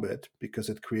bomb it, because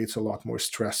it creates a lot more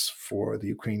stress for the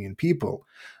Ukrainian people.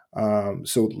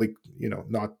 So, like,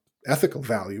 not ethical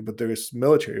value, but there is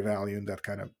military value in that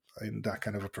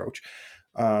kind of approach.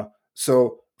 Uh,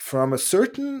 so from a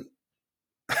certain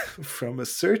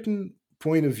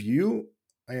point of view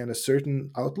and a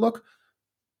certain outlook,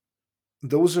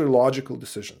 those are logical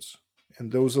decisions,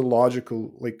 and those are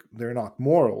logical. Like, they're not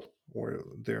moral, or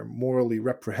they're morally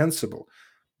reprehensible,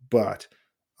 but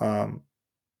um,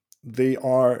 they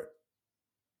are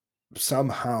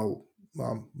somehow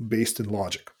based in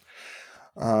logic.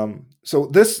 So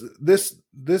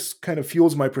this kind of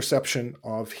fuels my perception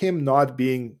of him not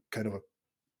being kind of a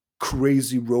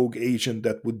crazy rogue agent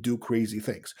that would do crazy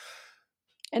things.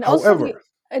 And also you However,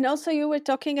 and also you were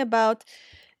talking about,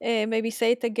 maybe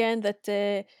say it again,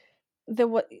 that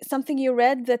something you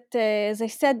read that, as I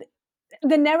said,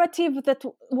 the narrative that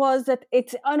was that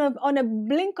it's on a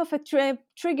blink of a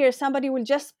trigger, somebody will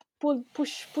just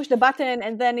push the button,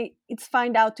 and then it's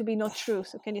find out to be not true.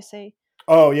 So can you say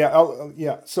oh yeah,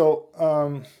 yeah. So,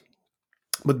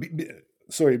 but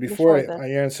sorry, before before I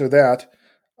that? answer that,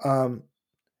 um,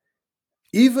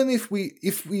 even if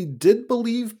we did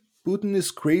believe Putin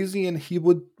is crazy and he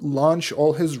would launch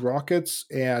all his rockets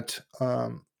at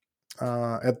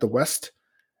the West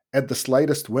at the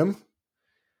slightest whim,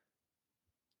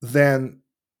 then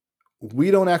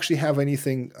we don't actually have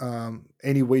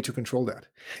any way to control that.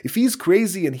 If he's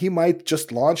crazy and he might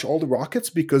just launch all the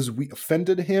rockets because we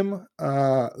offended him,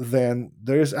 then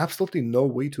there is absolutely no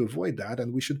way to avoid that,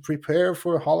 and we should prepare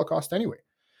for a Holocaust anyway.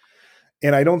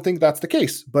 And I don't think that's the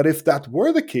case. But if that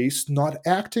were the case, not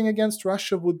acting against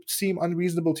Russia would seem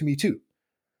unreasonable to me too.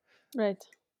 Right.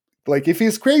 Like, if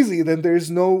he's crazy, then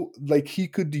there's no, like, he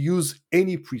could use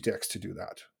any pretext to do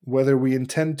that, whether we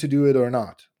intend to do it or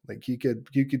not. Like, he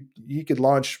could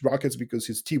launch rockets because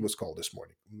his tea was called this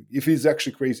morning, if he's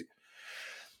actually crazy.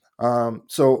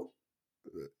 So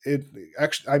it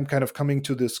actually, I'm kind of coming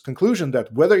to this conclusion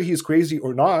that whether he's crazy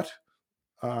or not,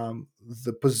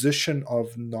 the position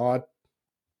of not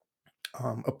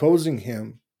opposing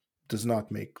him does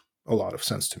not make a lot of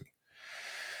sense to me.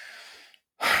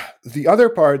 The other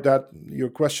part that your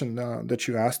question that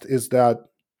you asked is that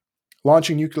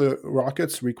launching nuclear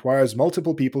rockets requires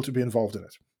multiple people to be involved in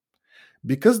it.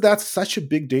 Because that's such a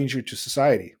big danger to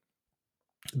society,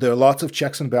 there are lots of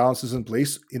checks and balances in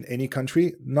place in any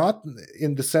country, not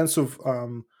in the sense of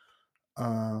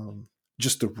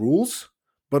just the rules,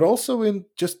 but also in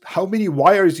just how many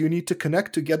wires you need to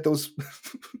connect to get those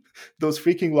those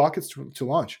freaking rockets to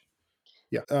launch.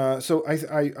 Yeah. So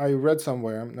I read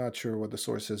somewhere, I'm not sure what the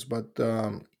source is, but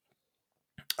the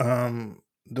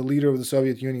leader of the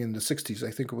Soviet Union in the 60s,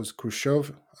 I think it was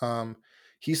Khrushchev,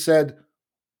 he said,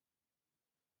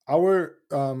 our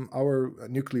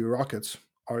nuclear rockets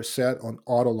are set on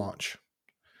auto launch.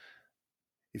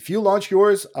 If you launch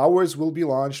yours, ours will be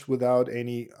launched without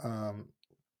any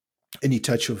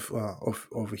touch of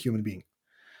a human being.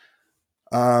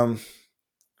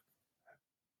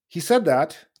 He said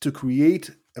that to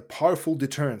create a powerful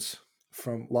deterrence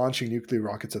from launching nuclear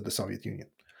rockets at the Soviet Union.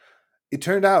 It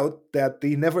turned out that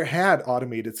they never had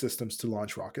automated systems to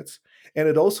launch rockets. And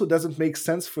it also doesn't make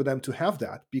sense for them to have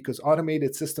that because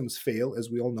automated systems fail. As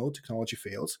we all know, technology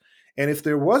fails. And if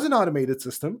there was an automated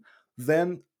system,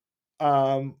 then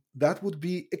that would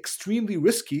be extremely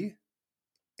risky.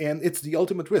 And it's the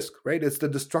ultimate risk, right? It's the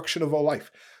destruction of all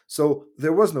life. So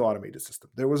there was no automated system.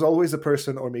 There was always a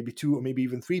person, or maybe two, or maybe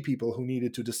even three people who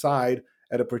needed to decide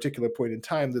at a particular point in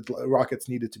time that rockets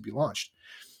needed to be launched.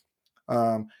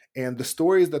 And the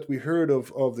stories that we heard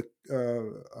of the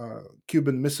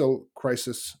Cuban Missile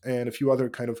Crisis and a few other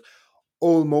kind of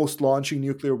almost launching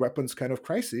nuclear weapons kind of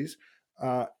crises,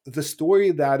 the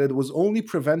story that it was only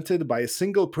prevented by a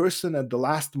single person at the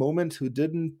last moment who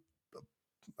didn't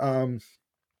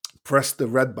press the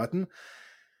red button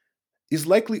is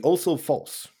likely also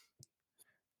false.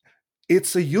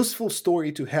 It's a useful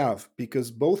story to have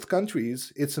because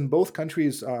it's in both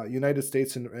countries, United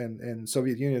States and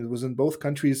Soviet Union, it was in both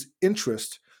countries'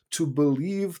 interest to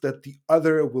believe that the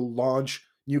other will launch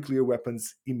nuclear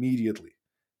weapons immediately.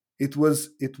 It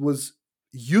was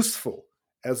useful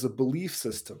as a belief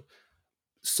system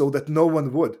so that no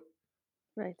one would.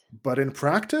 Right. But in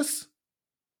practice,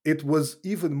 it was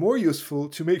even more useful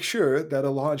to make sure that a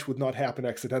launch would not happen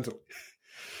accidentally.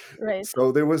 Right.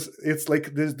 So it's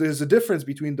like there's a difference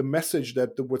between the message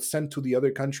that was sent to the other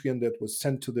country and that was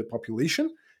sent to the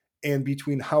population, and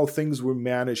between how things were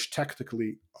managed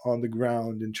tactically on the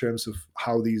ground in terms of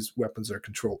how these weapons are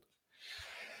controlled.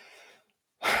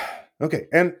 Okay,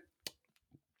 and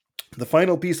the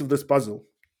final piece of this puzzle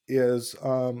is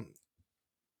a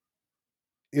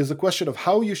question of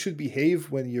how you should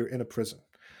behave when you're in a prison.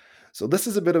 So this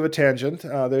is a bit of a tangent.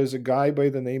 There's a guy by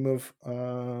the name of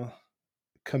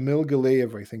Kamil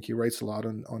Galeev, I think he writes a lot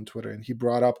on Twitter, and he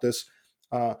brought up this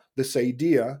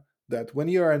idea that when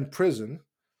you are in prison,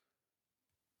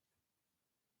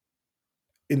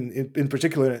 in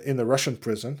particular in the Russian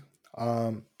prison,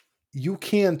 you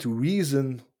can't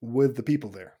reason with the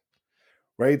people there,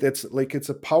 right? It's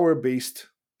a power-based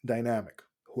dynamic.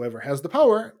 Whoever has the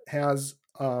power has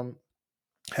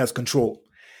control.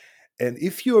 And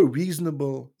if you're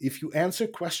reasonable, if you answer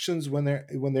questions when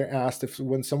they're asked,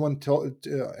 when someone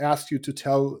asks you to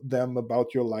tell them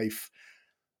about your life,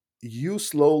 you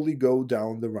slowly go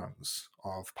down the rungs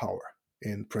of power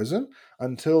in prison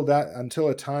until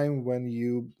a time when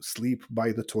you sleep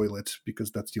by the toilet, because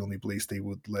that's the only place they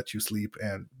would let you sleep,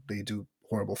 and they do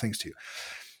horrible things to you.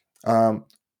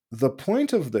 The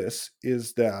point of this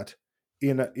is that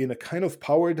in a kind of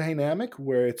power dynamic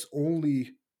where it's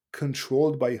only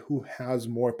controlled by who has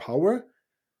more power,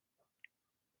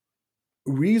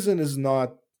 reason is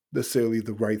not necessarily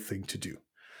the right thing to do.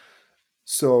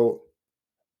 So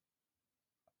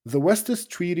the West is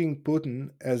treating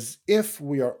Putin as if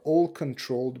we are all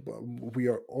controlled, we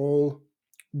are all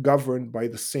governed by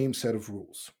the same set of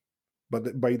rules.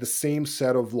 but by the same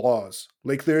set of laws.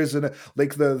 Like there is an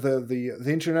like the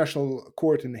international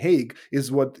court in Hague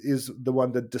is what is the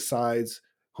one that decides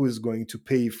who is going to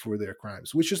pay for their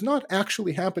crimes, which is not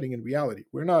actually happening in reality.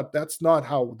 We're not. That's not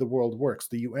how the world works.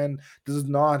 The UN does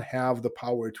not have the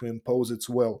power to impose its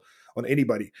will on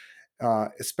anybody,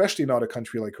 especially not a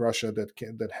country like Russia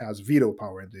that has veto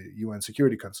power in the UN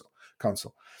Security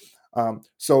Council.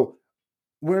 So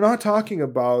we're not talking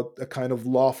about a kind of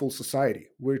lawful society.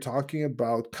 We're talking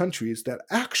about countries that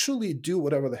actually do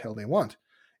whatever the hell they want.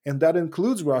 And that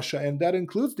includes Russia and that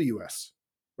includes the US,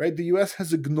 right? The US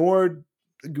has ignored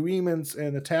agreements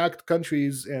and attacked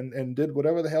countries and did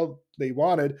whatever the hell they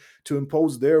wanted to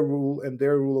impose their rule and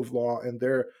their rule of law and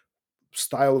their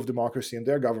style of democracy and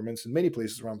their governments in many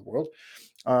places around the world.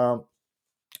 Um,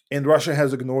 and Russia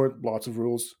has ignored lots of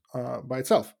rules by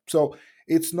itself. So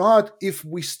it's not if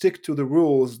we stick to the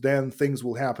rules, then things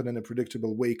will happen in a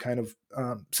predictable way kind of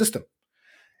system.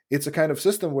 It's a kind of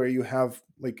system where you have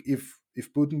like if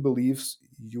Putin believes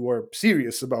you are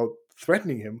serious about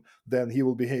threatening him, then he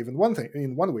will behave in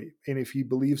one way, and if he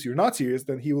believes you're not serious,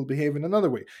 then he will behave in another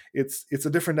way. It's a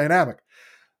different dynamic,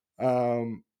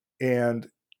 and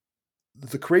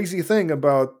the crazy thing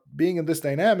about being in this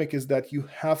dynamic is that you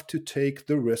have to take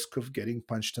the risk of getting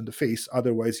punched in the face.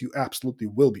 Otherwise, you absolutely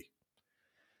will be.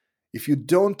 If you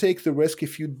don't take the risk,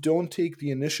 if you don't take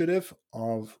the initiative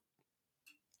of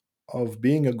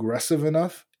being aggressive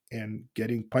enough and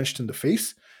getting punched in the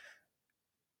face,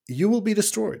 you will be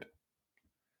destroyed.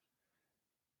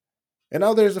 And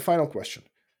now there's the final question.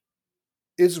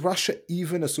 Is Russia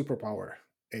even a superpower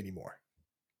anymore?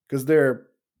 Because their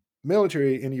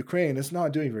military in Ukraine is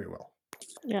not doing very well.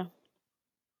 Yeah.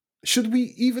 Should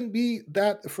we even be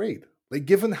that afraid? Like,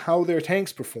 given how their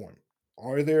tanks perform,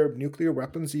 are their nuclear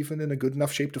weapons even in a good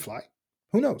enough shape to fly?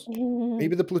 Who knows?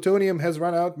 Maybe the plutonium has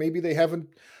run out. Maybe they haven't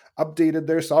updated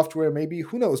their software. Maybe,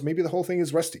 who knows? Maybe the whole thing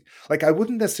is rusty. Like, I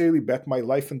wouldn't necessarily bet my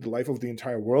life and the life of the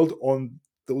entire world on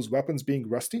those weapons being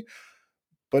rusty,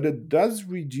 but it does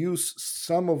reduce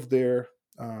some of their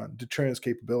deterrence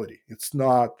capability. It's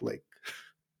not like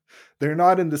they're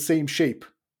not in the same shape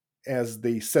as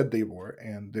they said they were,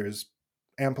 and there's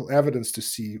ample evidence to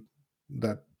see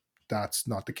that that's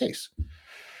not the case.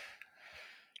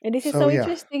 And this is So so yeah,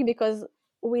 interesting because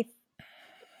with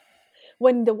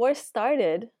when the war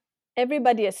started,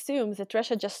 everybody assumes that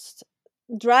Russia just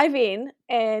drive in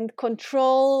and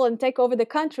control and take over the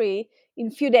country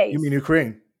in few you mean days.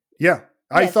 Ukraine? Yeah,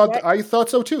 Yes, right? I thought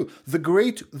so too. The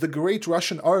great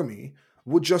Russian army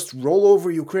would just roll over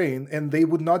Ukraine, and they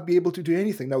would not be able to do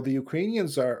anything. Now the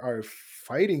Ukrainians are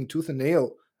fighting tooth and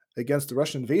nail against the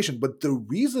Russian invasion, but the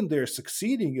reason they're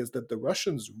succeeding is that the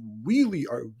Russians really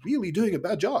are really doing a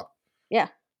bad job. Yeah.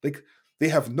 Like, they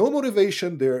have no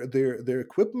motivation. Their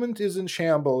equipment is in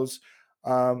shambles.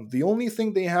 The only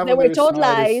thing they have They on were their told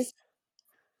side is, lies.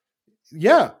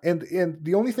 yeah, and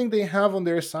the only thing they have on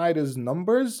their side is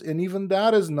numbers, and even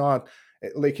that is not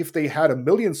like, if they had 1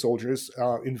 million soldiers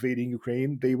invading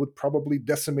Ukraine, they would probably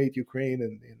decimate Ukraine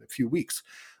in a few weeks.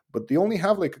 But they only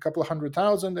have like a couple of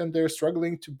 100,000, and they're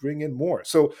struggling to bring in more.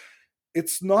 So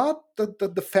it's not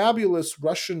the fabulous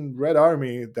Russian Red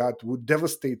Army that would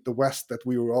devastate the West that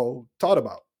we were all taught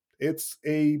about. It's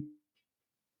a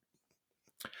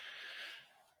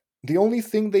The only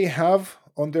thing they have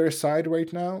on their side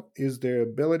right now is their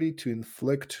ability to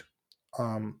inflict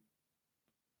um,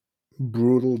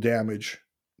 brutal damage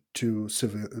to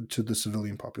the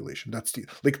civilian population. That's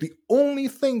the only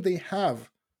thing they have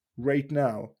right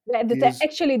now That they're is,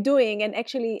 actually doing and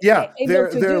actually yeah, able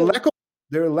to do.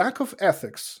 their lack of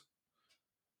ethics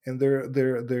and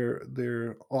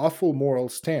their awful moral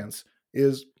stance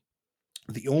is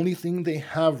the only thing they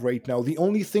have right now, the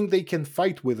only thing they can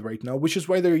fight with right now, which is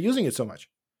why they're using it so much.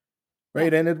 Yeah.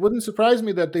 Right, and it wouldn't surprise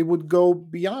me that they would go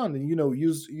beyond and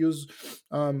use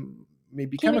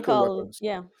maybe chemical Chemical. weapons.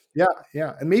 Yeah.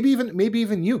 Yeah, and maybe even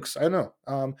nukes. I don't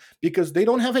know, because they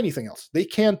don't have anything else. They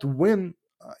can't win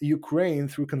Ukraine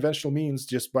through conventional means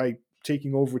just by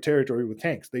taking over territory with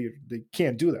tanks. They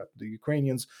can't do that. The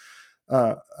Ukrainians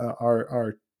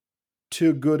are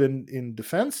too good in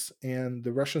defense, and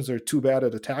the Russians are too bad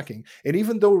at attacking. And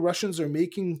even though Russians are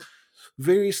making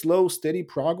very slow, steady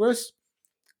progress,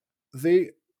 they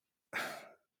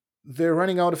they're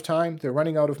running out of time. They're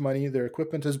running out of money. Their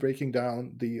equipment is breaking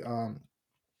down. The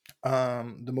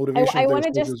motivation I of their want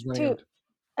to soldiers just is running to out.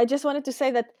 I just wanted to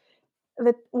say that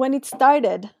when it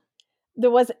started,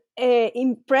 there was a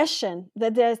impression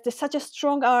that there's such a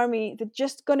strong army that's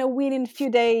just gonna win in a few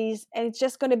days, and it's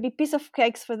just gonna be piece of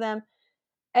cakes for them.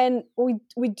 And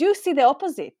we do see the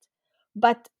opposite,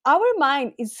 but our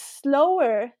mind is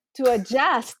slower to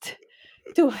adjust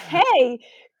to hey,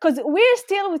 because we're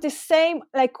still with the same,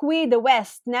 like we, the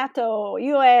West, NATO,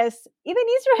 US, even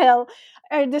Israel,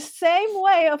 are the same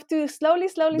way of to slowly,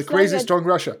 slowly, The slowly. crazy strong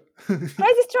Russia.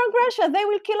 Crazy strong Russia, they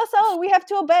will kill us all. We have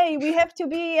to obey. We have to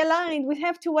be aligned. We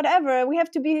have to whatever. We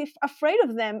have to be afraid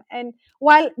of them. And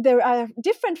while there are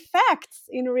different facts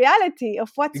in reality of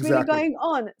what's really Exactly. going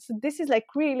on, so this is like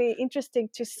really interesting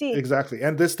to see. Exactly.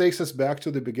 And this takes us back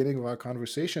to the beginning of our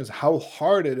conversations, how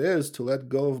hard it is to let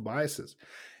go of biases.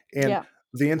 And Yeah,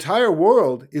 the entire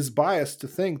world is biased to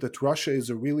think that Russia is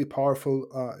a really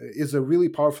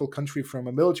powerful country from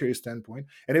a military standpoint,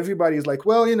 and everybody is like,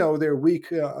 well, they're weak,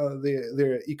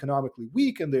 they're economically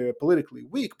weak and they're politically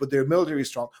weak, but their military is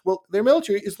strong. Well, their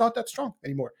military is not that strong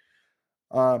anymore.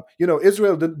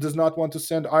 Israel does not want to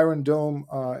send Iron Dome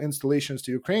installations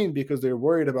to Ukraine because they're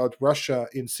worried about Russia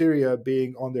in Syria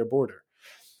being on their border.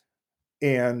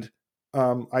 And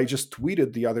I just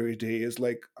tweeted the other day is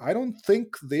like, I don't think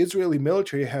the Israeli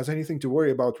military has anything to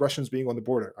worry about Russians being on the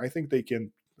border. I think they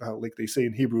can, like they say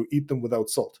in Hebrew, eat them without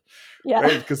salt, yeah.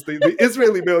 right? Because the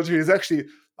Israeli military is actually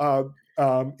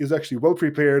well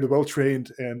prepared, well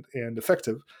trained, and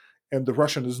effective, and the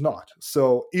Russian is not.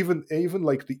 So even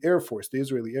like the Air Force, the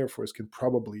Israeli Air Force can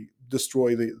probably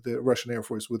destroy the Russian Air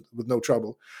Force with no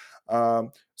trouble.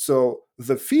 So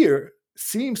the fear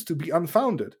seems to be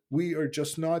unfounded. We are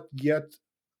just not yet.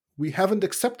 We haven't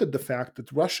accepted the fact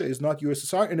that Russia is not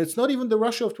USSR, and it's not even the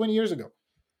Russia of 20 years ago.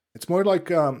 It's more like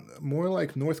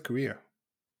North Korea,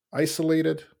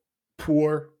 isolated,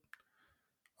 poor,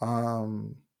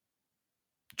 um,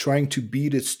 trying to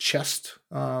beat its chest,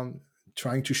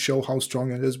 trying to show how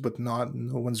strong it is, but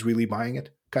no one's really buying it,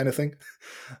 kind of thing.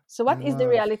 So, what is the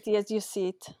reality as you see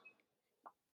it?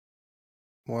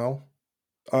 Well,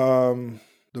 um,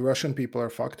 the Russian people are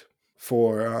fucked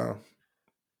for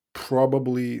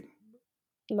probably a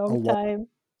Long long. time.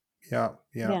 Yeah,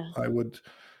 yeah. Yeah. I would.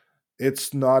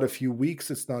 It's not a few weeks.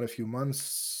 It's not a few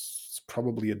months. It's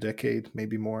probably a decade,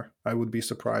 maybe more. I would be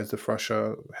surprised if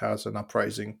Russia has an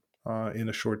uprising in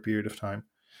a short period of time.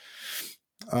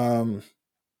 Um,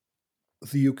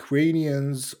 the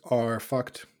Ukrainians are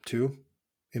fucked too,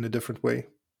 in a different way,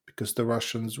 because the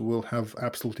Russians will have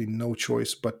absolutely no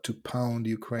choice but to pound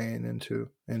Ukraine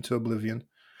into oblivion.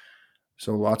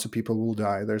 So lots of people will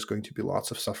die. There's going to be lots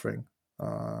of suffering.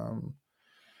 Um,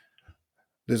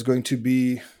 there's going to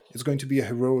be it's going to be a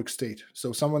heroic state.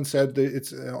 So someone said that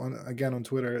it's on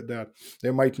Twitter that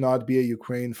there might not be a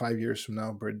Ukraine 5 years from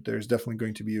now, but there's definitely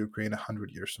going to be a Ukraine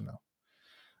 100 years from now.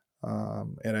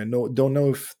 And I don't know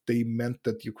if they meant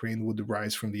that Ukraine would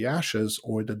rise from the ashes,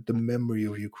 or that the memory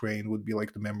of Ukraine would be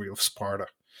like the memory of Sparta.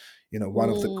 One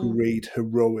of the Mm. great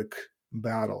heroic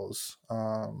battles,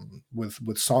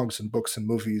 with songs and books and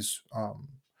movies,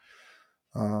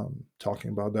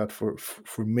 talking about that for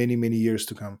many many years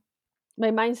to come.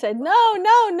 My mind said, no,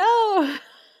 no, no,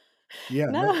 Yeah,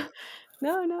 no, no,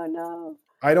 no, no, no.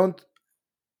 I don't.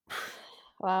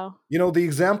 Wow. The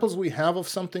examples we have of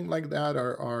something like that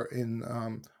are in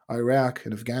Iraq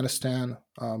and Afghanistan,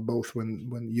 both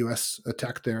when U.S.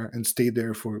 attacked there and stayed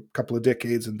there for a couple of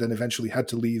decades, and then eventually had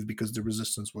to leave because the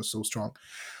resistance was so strong.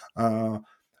 Uh,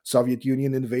 Soviet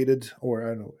Union invaded, or I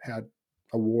don't know, had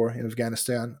a war in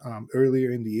Afghanistan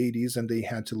earlier in the 80s, and they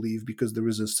had to leave because the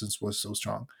resistance was so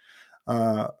strong.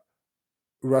 Uh,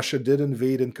 Russia did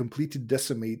invade and completely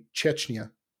decimate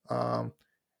Chechnya, um,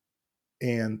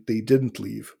 and they didn't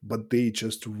leave, but they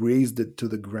just razed it to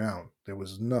the ground. There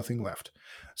was nothing left.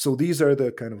 So these are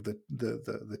the kind of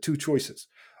the two choices.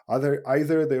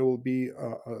 Either there will be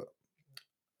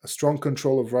a strong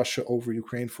control of Russia over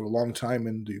Ukraine for a long time,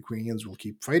 and the Ukrainians will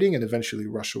keep fighting, and eventually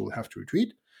Russia will have to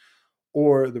retreat,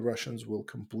 or the Russians will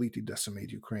completely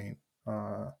decimate Ukraine,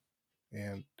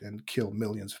 and kill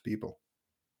millions of people,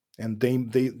 and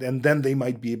then they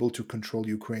might be able to control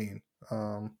Ukraine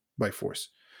by force.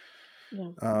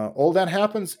 Yeah. All that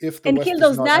happens if the And West kill does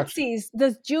those not actually. Nazis,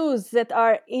 those Jews that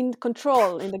are in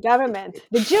control in the government.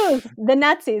 The Jews, the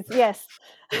Nazis, yes.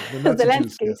 The Nazi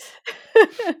Jews, Zelensky.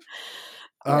 yes.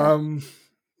 Yeah, Um,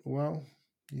 well,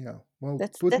 yeah. Well,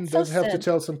 Putin that's so does have to sad.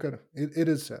 tell some kind of. It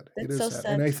is sad. It That's is so sad,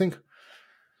 and I sad. think,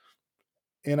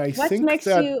 and I What think makes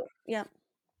that you, yeah.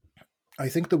 I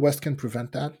think the West can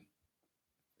prevent that,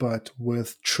 but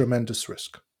with tremendous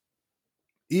risk.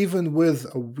 Even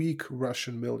with a weak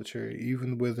Russian military,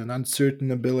 even with an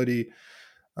uncertain ability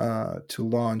to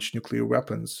launch nuclear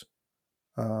weapons,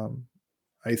 um,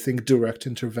 I think direct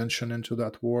intervention into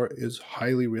that war is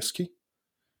highly risky.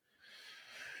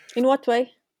 In what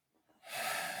way?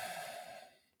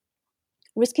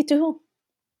 Risky to who?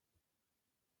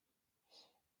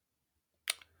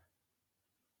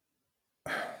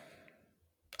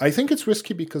 I think it's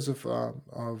risky because of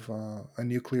a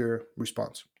nuclear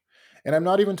response, and I'm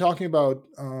not even talking about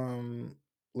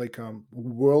like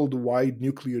worldwide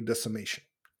nuclear decimation.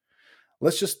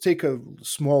 Let's just take a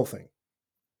small thing,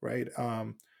 right?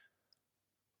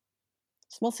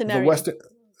 Small The scenario. West,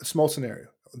 small scenario.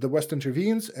 The West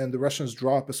intervenes, and the Russians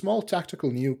drop a small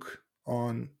tactical nuke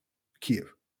on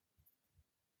Kiev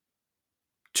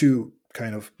to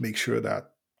kind of make sure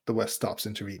that the West stops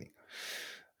intervening.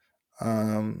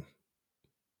 Um,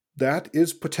 that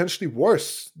is potentially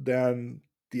worse than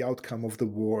the outcome of the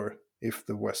war if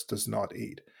the West does not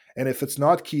aid. And if it's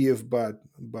not Kiev, but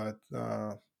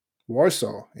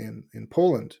Warsaw in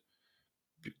Poland,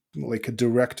 like a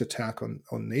direct attack on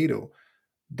NATO,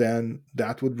 then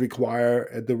that would require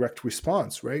a direct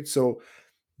response, right? So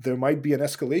there might be an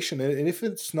escalation. And if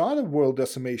it's not a world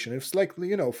decimation, if it's like,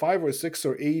 5 or 6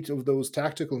 or 8 of those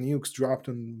tactical nukes dropped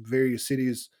in various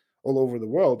cities all over the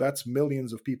world, that's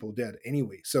millions of people dead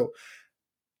anyway. So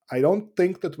I don't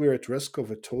think that we're at risk of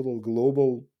a total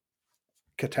global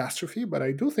catastrophe, but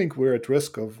I do think we're at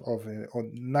risk of a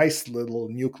nice little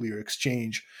nuclear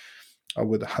exchange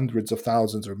with hundreds of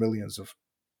thousands or millions of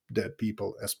dead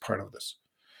people as part of this.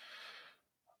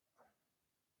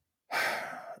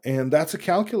 And that's a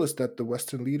calculus that the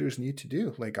Western leaders need to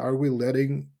do. Like, are we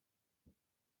letting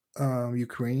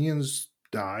Ukrainians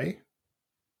die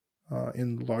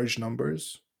in large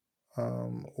numbers,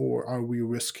 or are we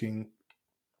risking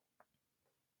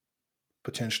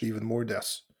potentially even more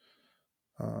deaths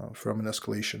from an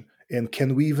escalation? And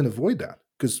can we even avoid that?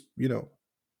 Because,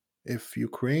 if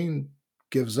Ukraine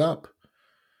gives up,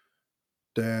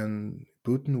 then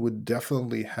Putin would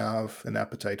definitely have an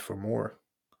appetite for more.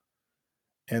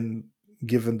 And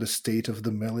given the state of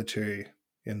the military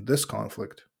in this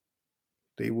conflict,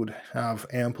 they would have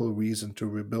ample reason to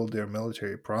rebuild their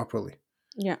military properly.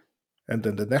 Yeah. And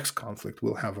then the next conflict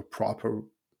will have a proper,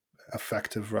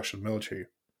 effective Russian military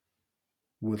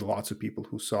with lots of people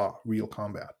who saw real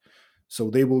combat. So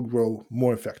they will grow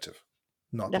more effective,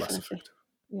 not less Definitely. effective.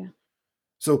 Yeah.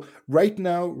 So right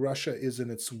now, Russia is in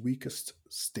its weakest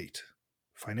state,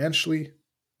 financially,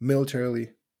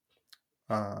 militarily,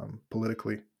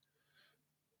 politically.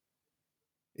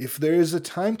 If there is a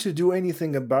time to do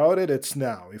anything about it, it's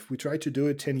now. If we try to do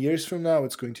it 10 years from now,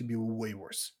 it's going to be way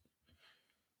worse.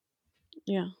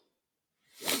 Yeah.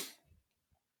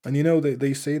 And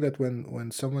they say that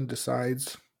when someone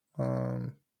decides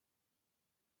um,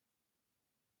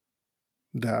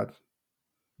 that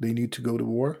they need to go to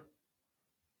war,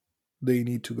 they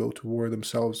need to go to war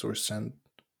themselves or send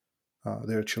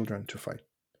their children to fight.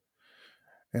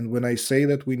 And when I say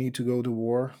that we need to go to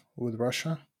war with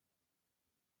Russia,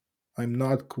 I'm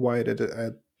not quite at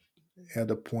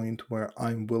a point where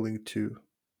I'm willing to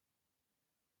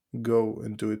go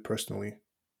and do it personally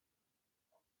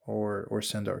or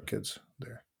send our kids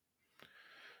there.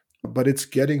 But it's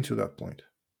getting to that point.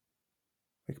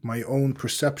 Like, my own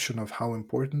perception of how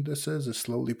important this is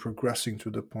slowly progressing to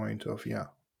the point of, yeah,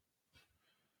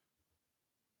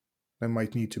 there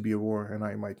might need to be a war and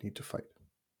I might need to fight.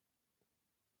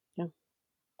 Yeah.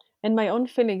 And my own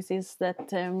feelings is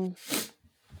that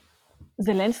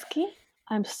Zelensky,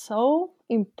 I'm so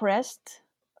impressed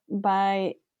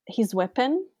by his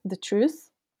weapon, the truth,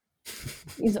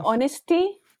 his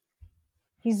honesty,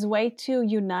 his way to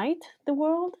unite the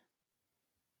world,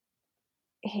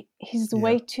 his Yeah,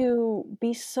 way to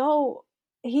be so.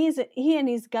 He and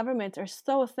his government are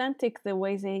so authentic. The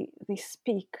way they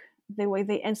speak, the way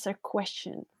they answer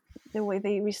questions, the way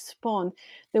they respond,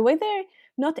 the way they're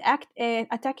not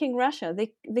attacking Russia.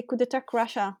 They could attack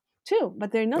Russia too,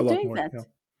 but they're a not lot doing more. that. Yeah,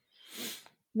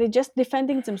 They're just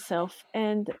defending themselves,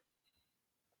 and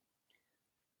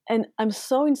I'm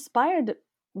so inspired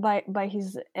by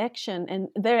his action and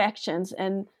their actions,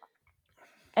 and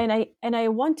I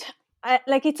want,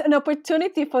 like, it's an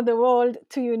opportunity for the world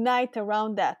to unite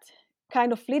around that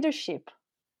kind of leadership.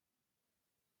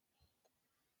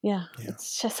 Yeah, yeah,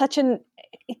 it's just such an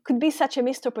it could be such a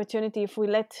missed opportunity if we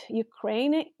let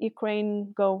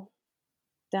Ukraine go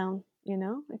down.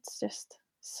 It's just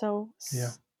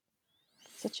yeah,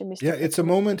 such a missed yeah. It's a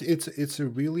moment. opportunity. It's a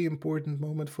really important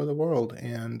moment for the world,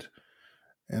 and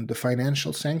the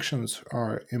financial sanctions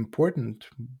are important,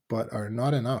 but are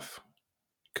not enough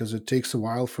because it takes a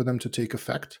while for them to take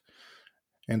effect.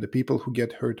 And the people who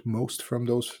get hurt most from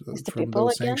those It's the from people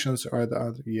those again. sanctions are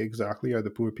yeah, exactly, are the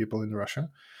poor people in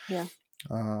Russia. Yeah.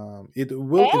 It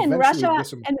will And eventually Russia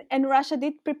decimate and Russia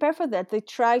did prepare for that. They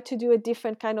tried to do a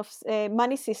different kind of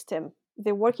money system.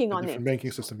 They're working a on different it.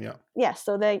 banking system. Yeah, Yeah,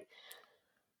 so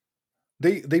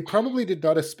they probably did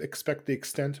not expect the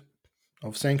extent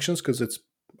of sanctions because it's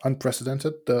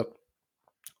unprecedented.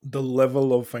 the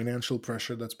level of financial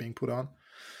pressure that's being put on.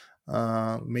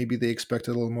 Maybe they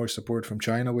expected a little more support from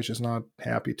China, which is not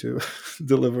happy to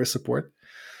deliver support.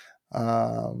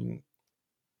 Um,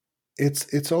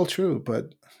 it's all true,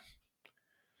 but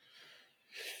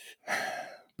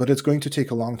it's going to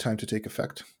take a long time to take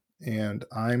effect, and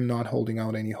I'm not holding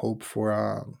out any hope for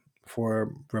a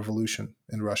revolution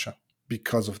in Russia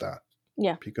because of that.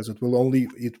 Yeah. Because it will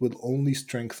only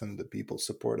strengthen the people's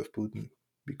support of Putin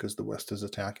because the West is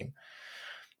attacking.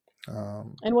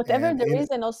 And whatever And the in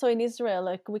reason, also in Israel,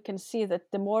 like we can see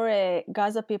that the more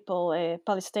Gaza people,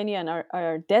 Palestinian,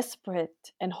 are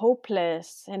desperate and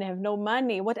hopeless and have no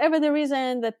money, whatever the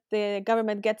reason that the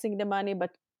government getting the money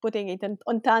but putting it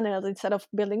on tunnels instead of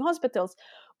building hospitals,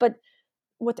 but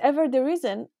whatever the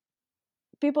reason,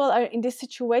 people are in this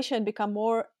situation become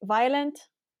more violent,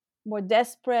 more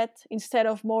desperate, instead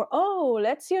of more, oh,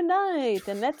 let's unite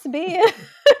and let's be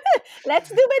let's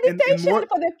do and meditation more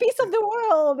for the peace of the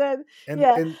world. And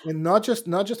yeah, and not just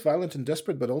violent and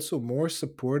desperate, but also more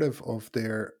supportive of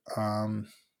their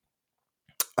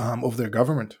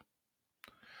government,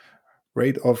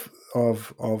 right? Of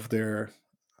their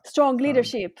strong um,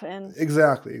 leadership. And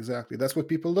exactly. That's what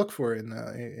people look for in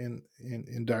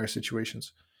dire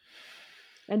situations.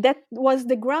 that was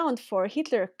the ground for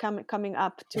Hitler coming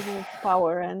up to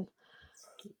power. And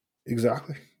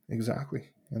Exactly,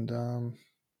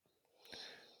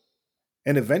 and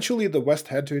eventually the West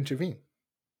had to intervene,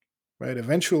 right?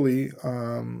 Eventually,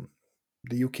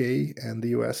 the UK and the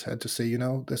US had to say,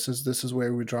 this is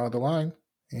where we draw the line,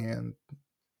 and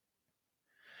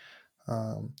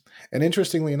um, and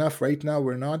interestingly enough, right now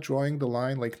we're not drawing the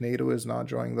line like NATO is not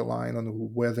drawing the line on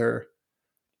whether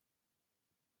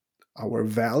our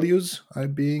values are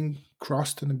being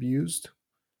crossed and abused,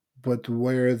 but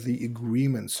where the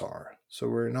agreements are. So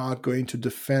we're not going to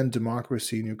defend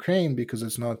democracy in Ukraine because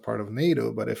it's not part of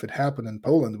NATO. But if it happened in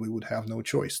Poland, we would have no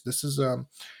choice. This is a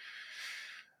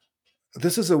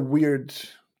weird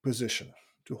position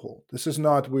to hold. This is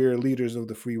not we're leaders of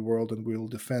the free world and we'll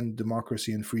defend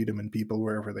democracy and freedom and people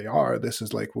wherever they are. This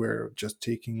is like we're just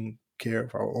taking care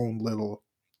of our own little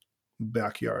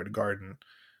backyard garden,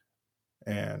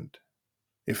 and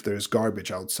if there's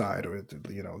garbage outside or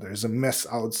there's a mess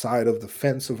outside of the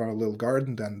fence of our little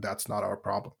garden, then that's not our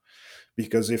problem,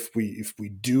 because if we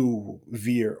do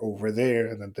veer over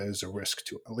there, then there's a risk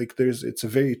to, like, it's a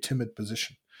very timid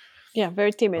position. yeah,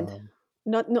 very timid. um,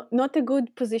 Not a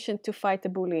good position to fight a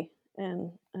bully.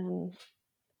 And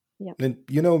yeah, and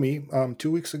you know me, 2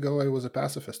 weeks ago I was a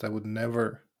pacifist. I would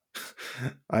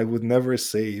never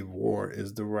say war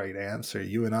is the right answer.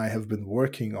 You and I have been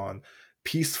working on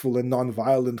peaceful and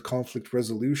nonviolent conflict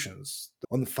resolutions,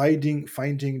 on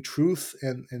finding truth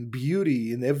and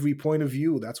beauty in every point of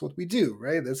view. That's what we do,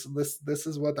 right? This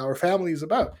is what our family is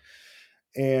about.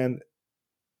 And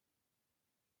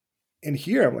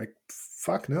here I'm like,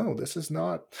 fuck no, this is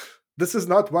not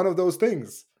one of those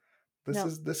things.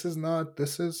 no,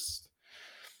 This is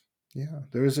yeah,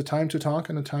 there is a time to talk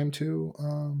and a time to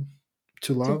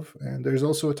to, love, and there's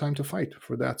also a time to fight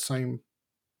for that same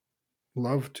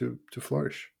love to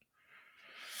flourish.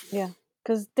 yeah,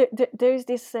 because there is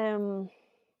this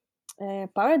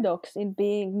paradox in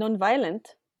being non-violent,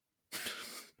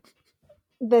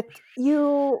 that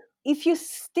if you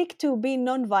stick to being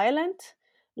non-violent,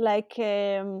 like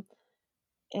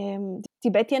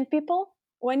Tibetan people,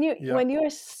 Yeah, when you're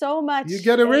so you much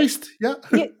get erased. Yeah.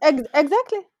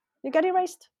 exactly, you get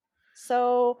erased.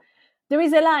 So there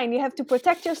is a line, you have to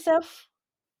protect yourself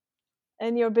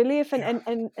and your belief, and Yeah,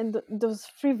 those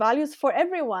free values for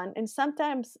everyone, and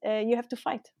sometimes you have to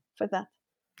fight for that,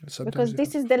 sometimes because you this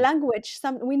have to is the fight. language.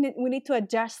 We need to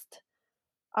adjust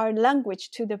our language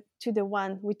to the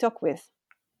one we talk with.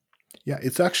 Yeah,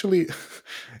 it's actually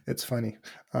it's funny.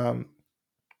 um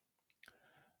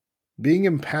Being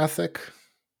empathic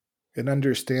and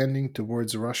understanding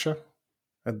towards Russia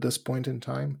at this point in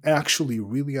time, actually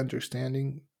really understanding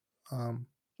um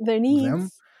Their them,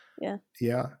 needs. Yeah.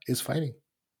 yeah, is fighting.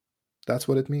 That's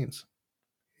what it means.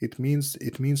 It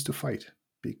means to fight,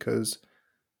 because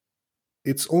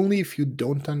it's only if you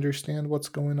don't understand what's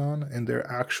going on and their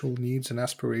actual needs and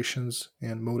aspirations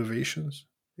and motivations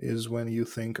is when you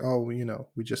think, oh,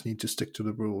 we just need to stick to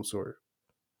the rules, or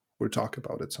talk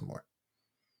about it some more.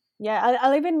 Yeah,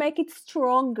 I'll even make it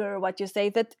stronger what you say,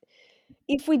 that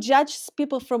if we judge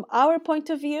people from our point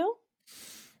of view,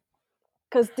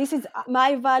 because this is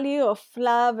my value of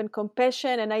love and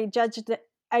compassion, and I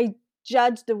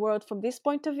judge the world from this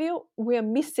point of view, we are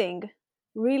missing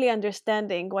really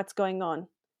understanding what's going on.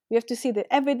 We have to see the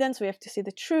evidence, we have to see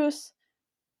the truth.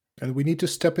 And we need to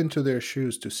step into their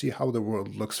shoes to see how the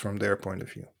world looks from their point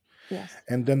of view. Yes.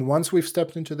 And then once we've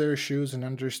stepped into their shoes and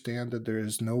understand that there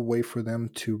is no way for them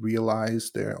to realize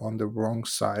they're on the wrong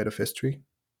side of history,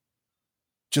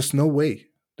 just no way.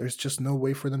 There's just no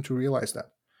way for them to realize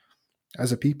that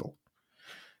as a people.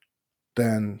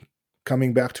 Then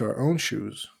coming back to our own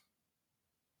shoes.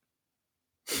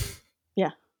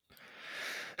 Yeah.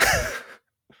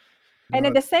 And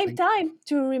at I the same think time,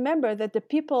 to remember that the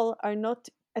people are not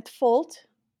at fault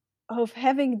of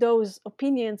having those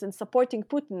opinions and supporting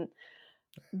Putin,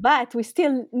 but we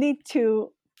still need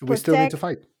to we still need to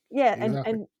protect, fight. yeah,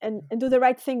 Exactly. and do the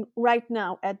right thing right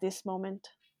now at this moment.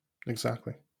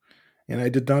 Exactly. And I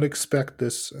did not expect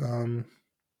this.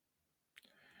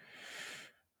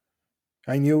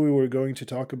 I knew we were going to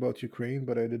talk about Ukraine,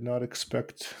 but I did not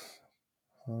expect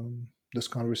this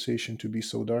conversation to be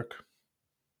so dark.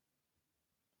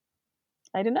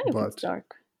 I don't know if it's But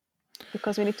dark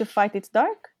because we need to fight. It's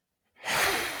dark.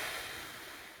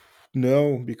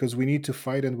 no, because we need to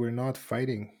fight and we're not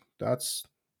fighting. That's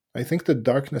I think the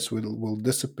darkness will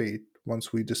dissipate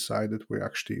once we decide that we're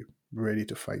actually ready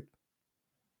to fight.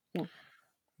 Yeah.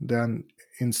 Then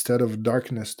instead of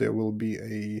darkness, there will be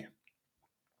a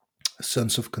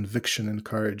sense of conviction and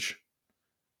courage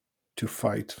to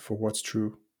fight for what's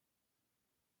true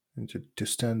and to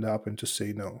stand up and to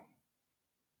say no.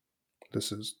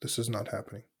 This is not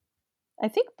happening. I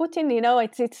think Putin,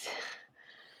 it's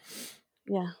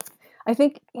yeah. I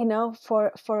think,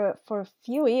 for a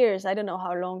few years, I don't know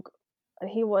how long,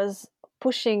 he was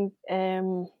pushing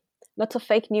lots of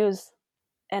fake news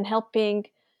and helping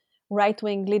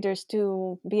right-wing leaders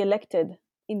to be elected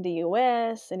in the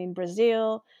US and in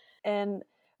Brazil. And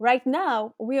right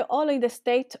now, we are all in the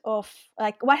state of,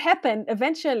 like, what happened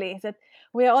eventually is that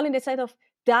we are all in the state of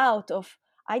doubt of,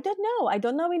 I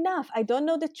don't know enough, I don't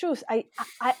know the truth,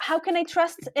 how can I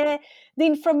trust the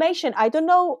information, I don't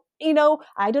know,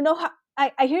 I don't know how.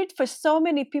 I hear it for so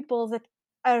many people that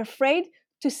are afraid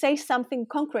to say something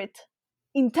concrete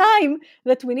in time,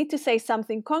 that we need to say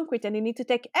something concrete and we need to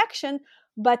take action.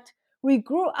 But we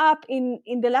grew up in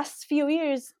the last few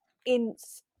years in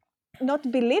not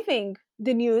believing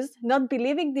the news, not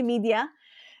believing the media,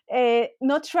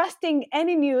 not trusting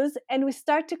any news, and we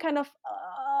start to kind of,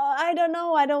 I don't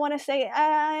know, I don't want to say,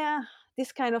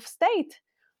 this kind of state,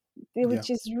 Yeah. which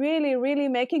is really, really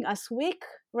making us weak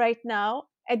right now.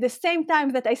 At the same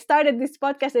time that I started this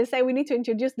podcast, I say we need to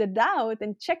introduce the doubt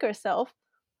and check ourselves,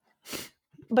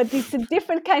 but it's a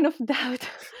different kind of doubt.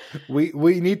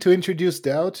 We need to introduce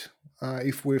doubt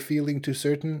if we're feeling too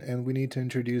certain, and we need to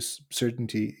introduce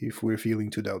certainty if we're feeling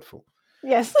too doubtful.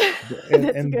 Yes, And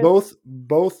that's and good.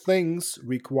 both things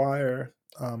require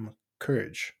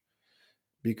courage.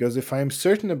 Because if I'm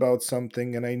certain about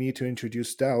something and I need to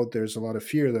introduce doubt, there's a lot of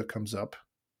fear that comes up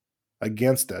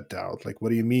against that doubt. Like, what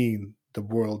do you mean the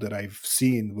world that I've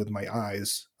seen with my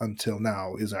eyes until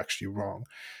now is actually wrong?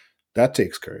 That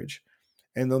takes courage.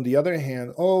 And on the other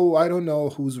hand, oh, I don't know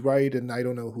who's right and I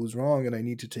don't know who's wrong, and I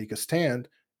need to take a stand.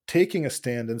 Taking a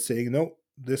stand and saying, no,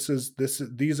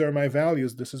 these are my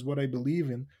values. This is what I believe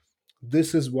in.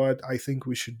 This is what I think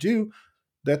we should do.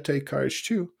 That take courage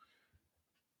too.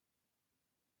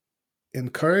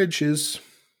 And courage is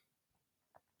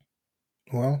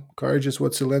what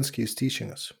Zelensky is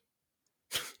teaching us.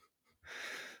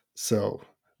 So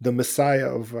the Messiah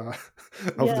of of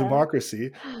Yeah.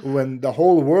 democracy, when the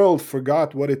whole world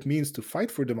forgot what it means to fight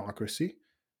for democracy,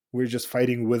 we're just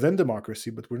fighting within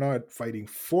democracy, but we're not fighting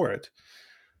for it.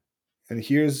 And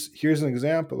here's an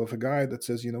example of a guy that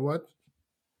says, you know what?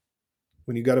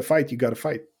 When you got to fight, you got to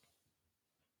fight.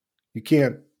 You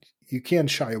can't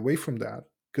shy away from that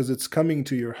because it's coming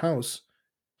to your house,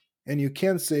 and you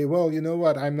can't say, well, you know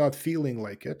what? I'm not feeling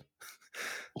like it.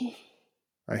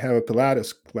 I have a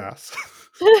Pilates class.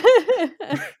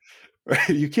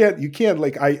 You can't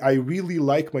like I really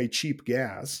like my cheap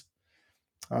gas,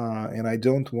 and I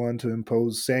don't want to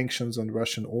impose sanctions on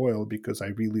Russian oil because I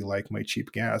really like my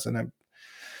cheap gas, and I'm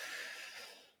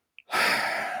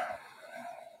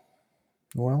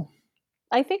well,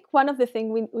 I think one of the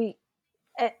things we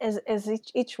as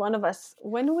each one of us,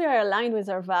 when we are aligned with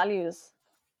our values,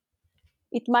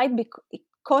 it might be, it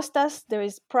cost us, there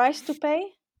is price to pay,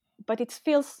 but it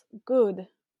feels good.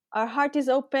 Our heart is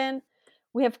open,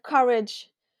 we have courage,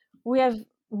 we have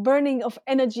burning of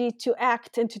energy to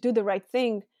act and to do the right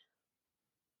thing.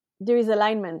 There is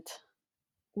alignment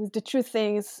with the true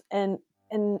things and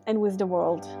with the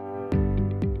world.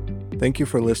 thank you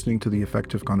for listening to the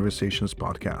Effective Conversations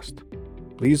podcast.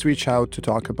 Please reach out to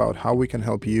talk about how we can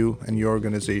help you and your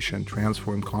organization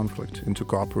transform conflict into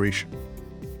cooperation.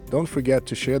 Don't forget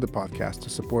to share the podcast to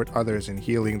support others in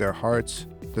healing their hearts,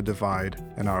 the divide,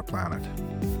 and our planet.